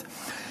with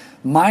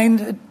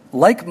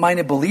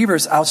like-minded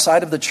believers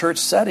outside of the church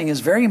setting is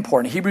very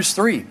important. Hebrews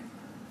 3,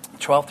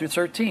 12 through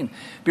 13.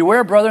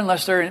 Beware, brethren,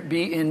 lest there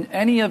be in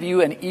any of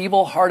you an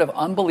evil heart of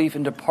unbelief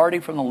in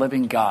departing from the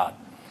living God.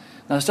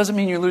 Now, this doesn't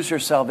mean you lose your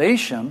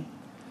salvation,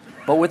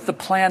 but with the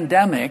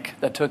pandemic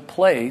that took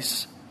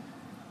place,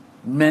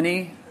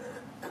 many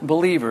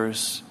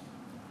believers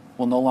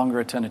will no longer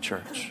attend a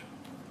church.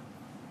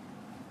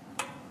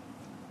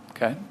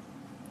 Okay?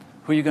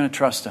 Who are you going to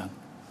trust in?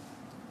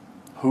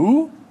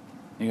 Who?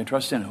 You're going to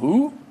trust in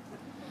who?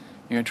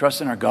 You're going to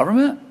trust in our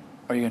government?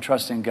 Or are you going to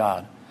trust in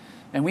God?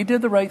 And we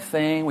did the right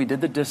thing. We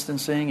did the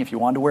distancing. If you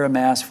wanted to wear a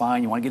mask,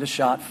 fine. You want to get a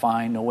shot,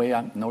 fine.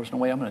 There's no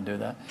way I'm going to do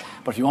that.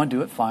 But if you want to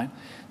do it, fine.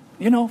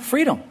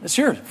 Freedom. It's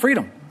yours.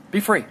 Freedom. Be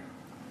free.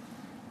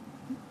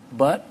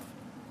 But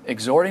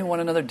exhorting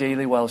one another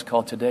daily while it's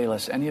called today,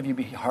 lest any of you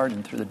be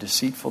hardened through the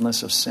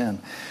deceitfulness of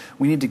sin.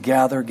 We need to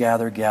gather.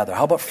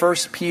 How about 1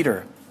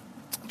 Peter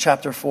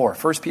chapter 4?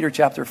 1 Peter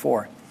chapter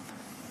 4.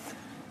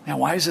 Now,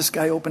 why is this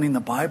guy opening the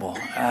Bible?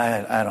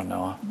 I don't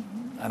know.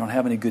 I don't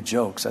have any good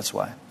jokes, that's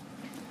why.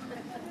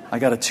 I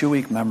got a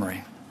 2-week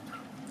memory.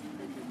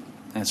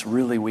 And it's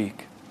really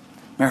weak.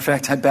 Matter of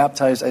fact, I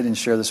didn't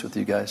share this with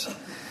you guys.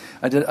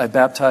 I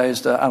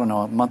baptized, a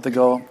month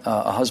ago,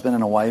 a husband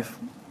and a wife.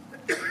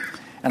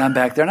 And I'm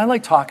back there, and I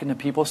like talking to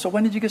people. So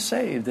when did you get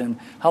saved? And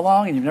how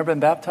long? And you've never been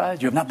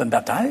baptized? You have not been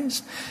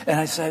baptized? And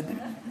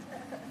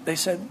they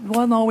said,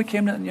 well, no, we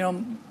came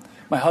to,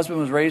 my husband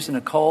was raised in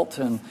a cult,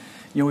 and,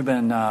 we've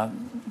been,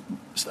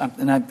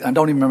 and I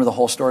don't even remember the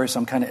whole story, so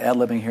I'm kind of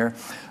ad-libbing here.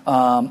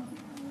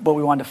 But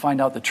we wanted to find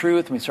out the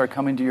truth, and we started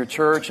coming to your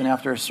church, and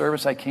after a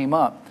service, I came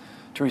up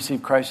to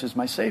receive Christ as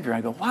my Savior.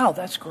 I go, wow,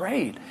 that's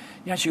great.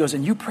 Yeah, she goes,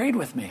 and you prayed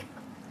with me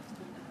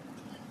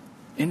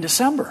in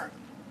December.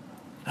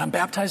 And I'm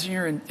baptizing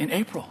her in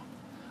April.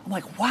 I'm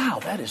like, wow,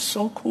 that is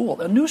so cool.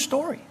 A new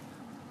story.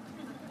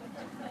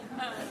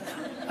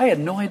 I had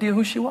no idea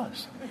who she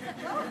was.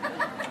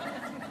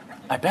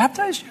 I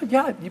baptized you?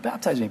 Yeah, you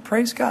baptized me.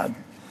 Praise God.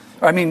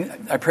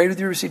 I prayed with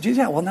you to receive Jesus.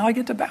 Yeah, well, now I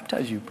get to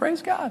baptize you.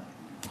 Praise God.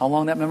 How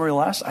long that memory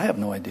lasts, I have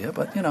no idea,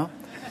 but,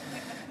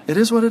 it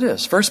is what it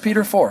is. 1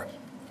 Peter 4.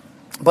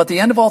 But the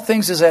end of all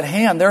things is at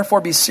hand.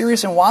 Therefore, be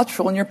serious and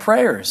watchful in your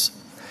prayers.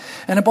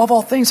 And above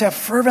all things, have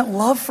fervent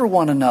love for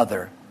one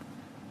another.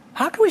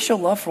 How can we show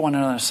love for one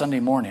another on a Sunday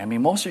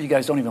morning? Most of you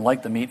guys don't even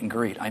like the meet and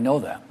greet. I know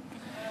that.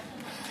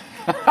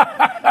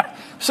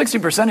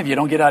 60% of you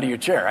don't get out of your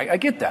chair. I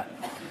get that.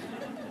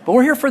 But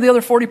we're here for the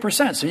other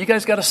 40%, so you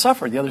guys got to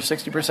suffer the other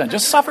 60%.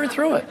 Just suffer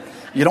through it.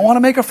 You don't want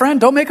to make a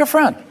friend? Don't make a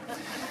friend.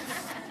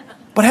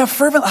 But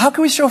how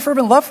can we show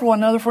fervent love for one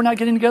another if we're not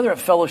getting together at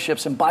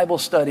fellowships and Bible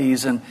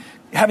studies and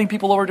having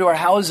people over to our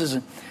houses?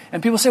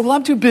 And people say, well,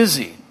 I'm too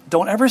busy.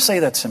 Don't ever say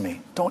that to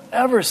me. Don't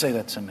ever say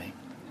that to me.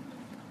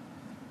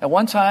 At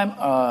one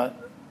time,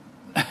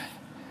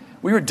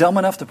 we were dumb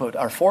enough to put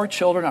our 4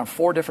 children on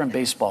 4 different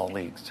baseball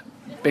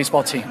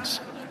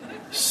teams.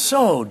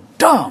 So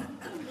dumb.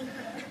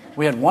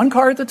 We had one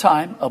car at the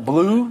time, a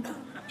blue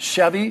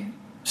Chevy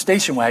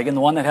station wagon,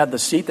 the one that had the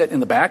seat in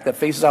the back that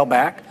faces out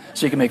back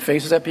so you can make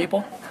faces at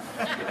people.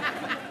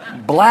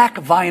 Black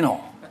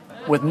vinyl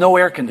with no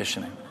air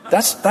conditioning.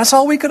 That's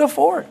all we could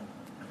afford.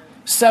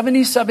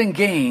 77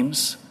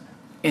 games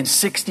in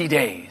 60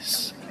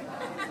 days.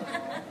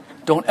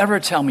 Don't ever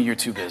tell me you're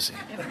too busy.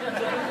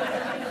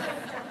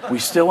 We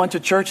still went to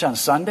church on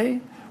Sunday.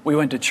 We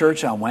went to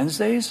church on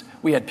Wednesdays.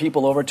 We had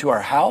people over to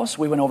our house.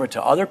 We went over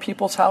to other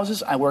people's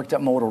houses. I worked at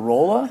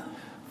Motorola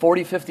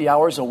 40, 50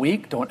 hours a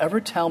week. Don't ever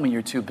tell me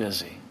you're too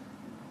busy.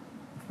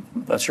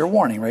 That's your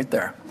warning right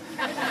there.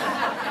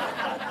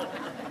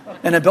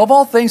 And above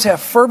all things, have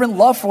fervent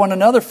love for one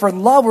another, for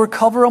love will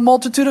cover a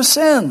multitude of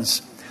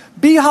sins.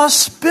 Be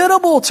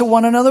hospitable to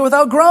one another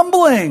without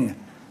grumbling.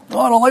 Oh,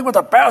 I don't like what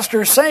the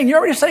pastor is saying. You're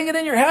already saying it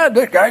in your head.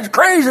 This guy's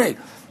crazy.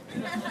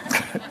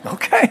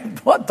 Okay,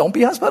 what? Don't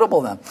be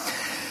hospitable then.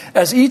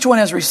 As each one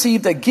has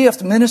received a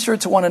gift, minister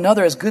to one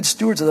another as good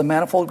stewards of the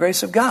manifold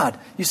grace of God.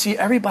 You see,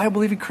 every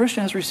Bible-believing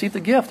Christian has received a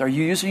gift. Are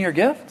you using your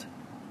gift?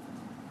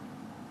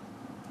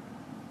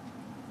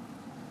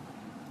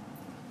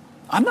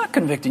 I'm not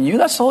convicting you.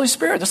 That's the Holy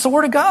Spirit. That's the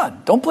Word of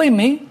God. Don't blame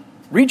me.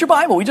 Read your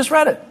Bible. We just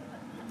read it.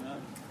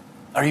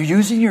 Are you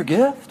using your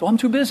gift? Oh, I'm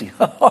too busy.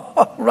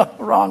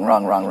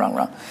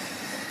 Wrong.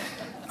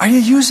 Are you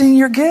using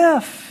your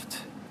gift?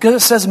 Because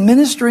it says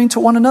ministering to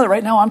one another.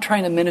 Right now, I'm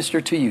trying to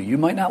minister to you. You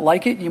might not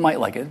like it. You might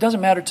like it. It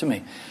doesn't matter to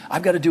me.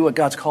 I've got to do what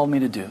God's called me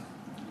to do.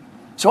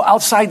 So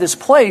outside this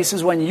place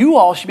is when you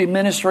all should be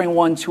ministering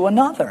one to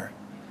another.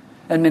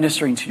 And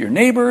ministering to your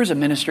neighbors and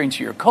ministering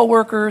to your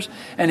coworkers.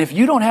 And if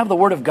you don't have the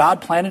Word of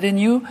God planted in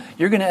you,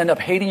 you're going to end up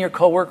hating your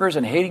coworkers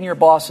and hating your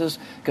bosses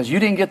because you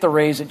didn't get the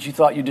raise that you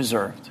thought you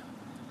deserved.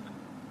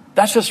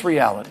 That's just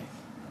reality.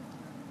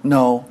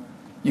 No,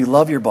 you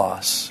love your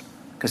boss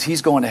because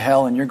he's going to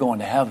hell and you're going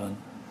to heaven.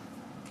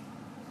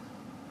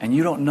 And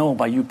you don't know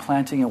by you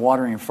planting and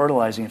watering and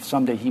fertilizing if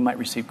someday he might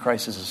receive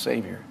Christ as a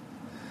Savior.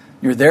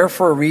 You're there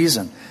for a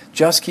reason.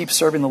 Just keep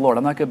serving the Lord.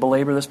 I'm not going to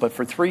belabor this, but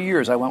for 3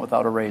 years I went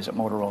without a raise at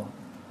Motorola.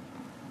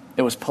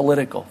 It was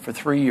political for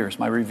 3 years.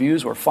 My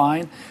reviews were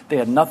fine. They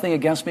had nothing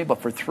against me,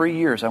 but for 3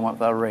 years I went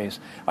without a raise.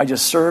 I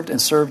just served and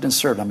served and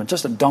served. I'm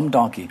just a dumb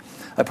donkey.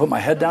 I put my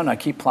head down and I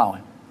keep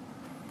plowing.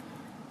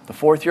 The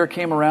 4th year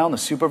came around, the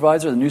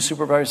new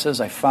supervisor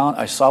says, I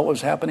saw what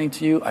was happening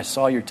to you. I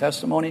saw your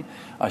testimony.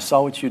 I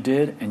saw what you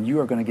did, and you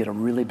are going to get a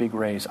really big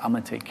raise. I'm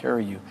going to take care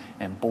of you.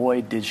 And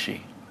boy, did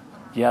she.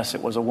 Yes,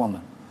 it was a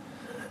woman.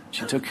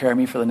 She took care of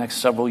me for the next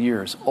several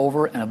years,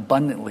 over and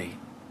abundantly.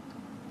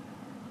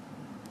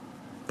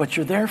 But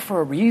you're there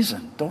for a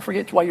reason. Don't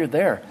forget why you're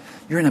there.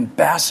 You're an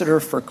ambassador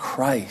for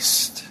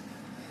Christ.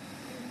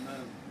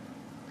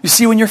 You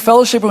see, when you're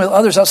fellowshipping with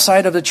others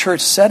outside of the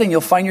church setting,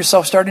 you'll find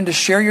yourself starting to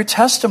share your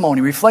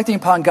testimony. Reflecting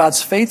upon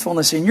God's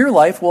faithfulness in your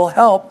life will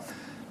help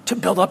to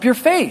build up your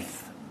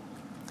faith.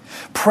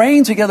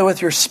 Praying together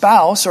with your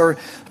spouse or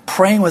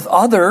praying with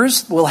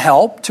others will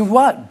help to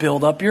what?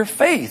 Build up your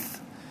faith.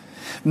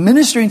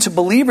 Ministering to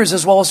believers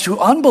as well as to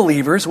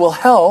unbelievers will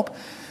help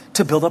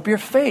to build up your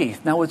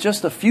faith. Now, with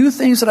just a few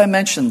things that I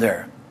mentioned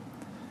there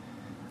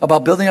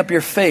about building up your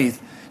faith,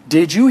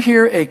 did you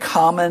hear a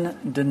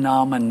common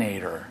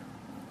denominator?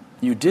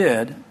 You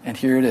did, and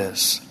here it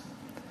is.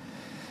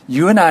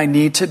 You and I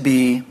need to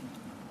be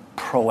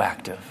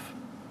proactive.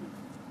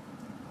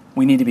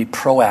 We need to be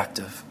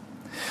proactive.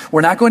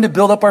 We're not going to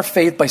build up our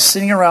faith by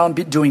sitting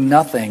around doing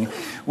nothing.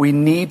 We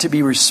need to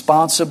be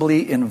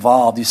responsibly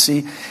involved. You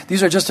see,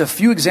 these are just a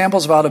few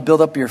examples of how to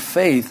build up your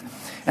faith.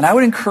 And I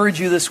would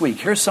encourage you this week.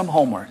 Here's some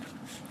homework.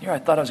 Here, I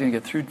thought I was going to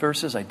get through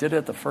verses. I did it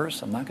at the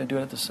first. I'm not going to do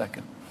it at the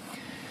second.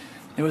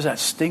 It was that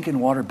stinking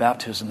water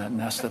baptism that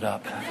messed it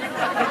up.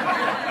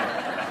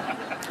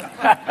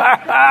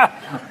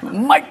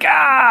 Micah!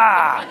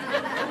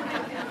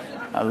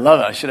 I love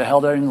it. I should have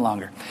held it any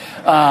longer.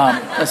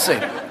 Let's see.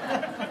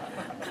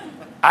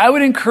 I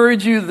would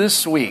encourage you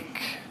this week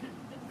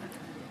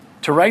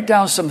to write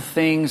down some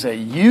things that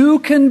you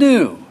can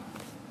do.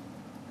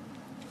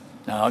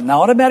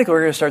 Now automatically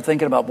we're going to start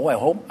thinking about, boy,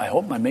 I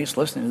hope my mate's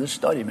listening to this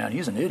study, man.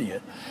 He's an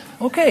idiot.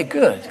 Okay,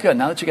 good.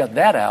 Now that you got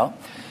that out,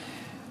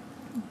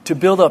 to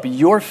build up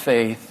your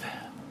faith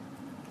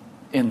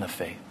in the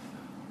faith.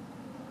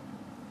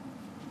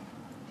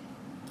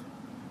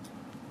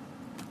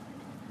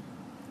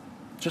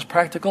 Just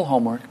practical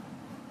homework.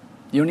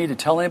 You don't need to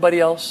tell anybody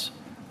else.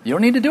 You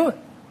don't need to do it.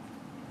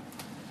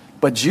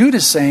 But Jude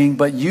is saying,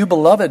 but you,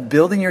 beloved,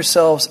 building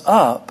yourselves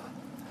up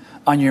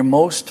on your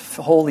most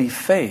holy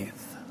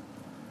faith.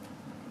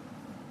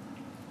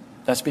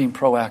 That's being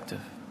proactive.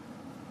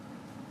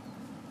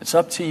 It's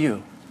up to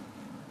you.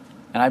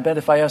 And I bet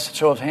if I asked a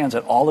show of hands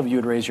that all of you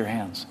would raise your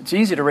hands. It's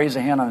easy to raise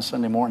a hand on a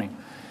Sunday morning.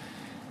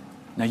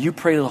 Now you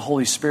pray to the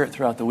Holy Spirit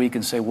throughout the week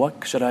and say,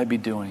 what should I be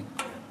doing?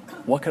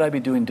 What could I be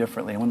doing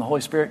differently? And when the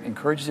Holy Spirit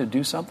encourages you to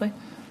do something,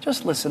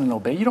 just listen and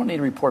obey. You don't need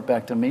to report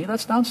back to me.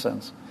 That's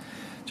nonsense.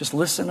 Just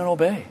listen and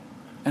obey.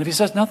 And if he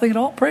says nothing at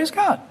all, praise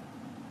God.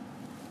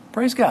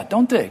 Praise God.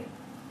 Don't dig.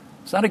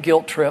 It's not a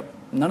guilt trip.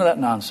 None of that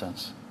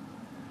nonsense.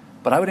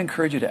 But I would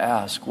encourage you to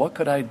ask, what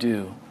could I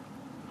do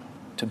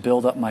to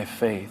build up my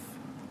faith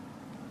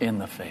in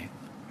the faith?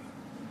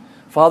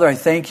 Father, I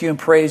thank you and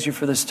praise you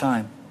for this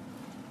time.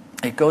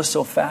 It goes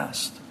so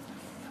fast.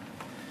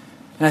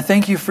 And I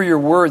thank you for your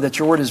word, that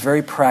your word is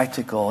very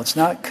practical. It's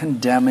not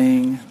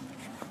condemning,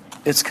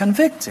 it's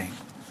convicting.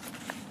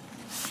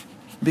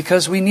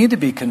 Because we need to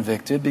be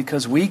convicted,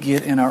 because we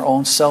get in our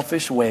own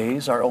selfish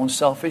ways, our own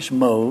selfish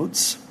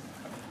modes,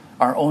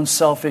 our own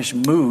selfish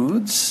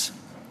moods,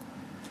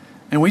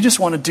 and we just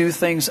want to do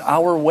things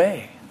our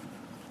way.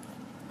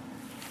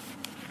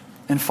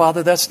 And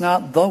Father, that's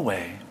not the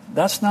way.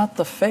 That's not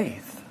the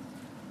faith.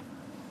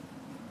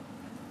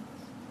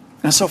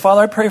 And so,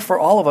 Father, I pray for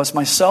all of us,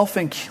 myself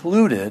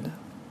included,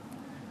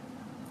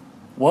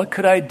 what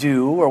could I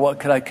do or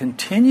what could I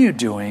continue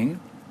doing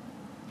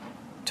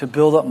to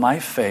build up my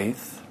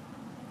faith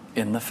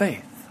in the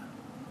faith?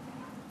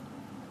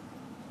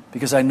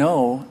 Because I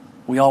know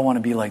we all want to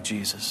be like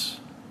Jesus.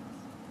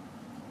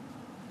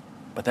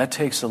 But that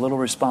takes a little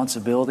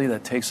responsibility,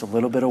 that takes a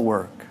little bit of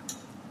work.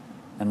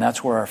 And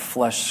that's where our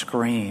flesh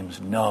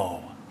screams,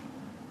 no,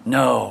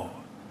 no,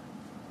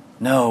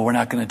 no, we're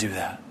not going to do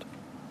that.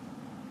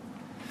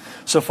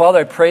 So, Father,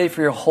 I pray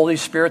for your Holy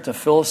Spirit to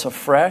fill us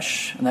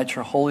afresh, and that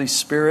your Holy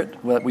Spirit,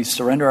 that we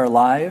surrender our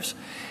lives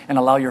and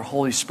allow your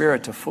Holy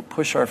Spirit to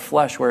push our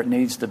flesh where it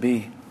needs to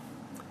be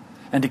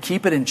and to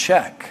keep it in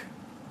check,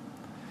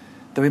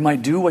 that we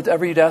might do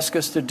whatever you'd ask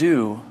us to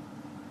do,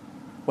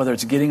 whether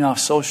it's getting off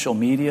social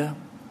media,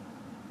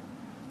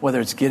 whether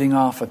it's getting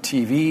off of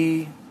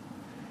TV,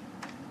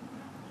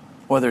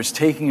 whether it's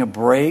taking a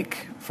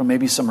break from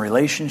maybe some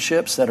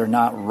relationships that are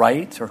not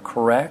right or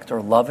correct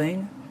or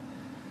loving.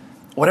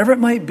 Whatever it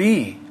might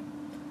be,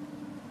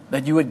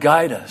 that you would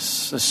guide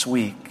us this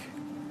week.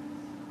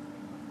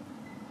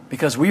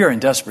 Because we are in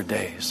desperate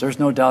days. There's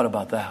no doubt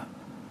about that.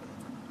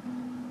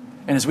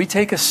 And as we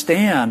take a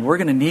stand, we're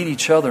going to need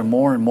each other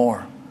more and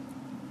more.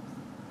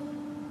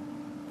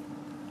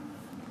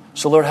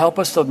 So, Lord, help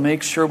us to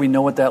make sure we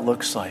know what that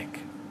looks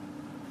like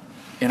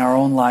in our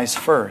own lives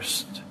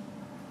first,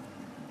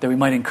 that we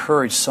might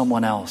encourage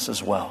someone else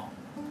as well.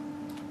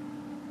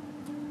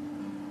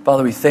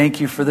 Father, we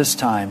thank you for this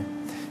time.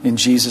 In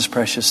Jesus'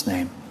 precious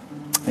name,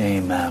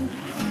 amen.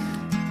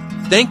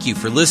 Thank you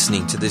for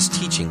listening to this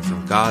teaching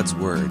from God's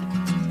Word.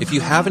 If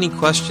you have any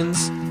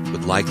questions,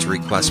 would like to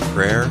request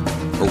prayer,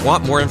 or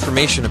want more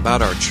information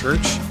about our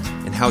church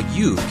and how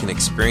you can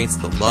experience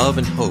the love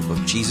and hope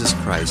of Jesus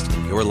Christ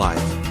in your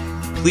life,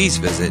 please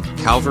visit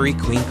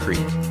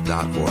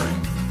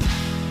calvaryqueencreek.org.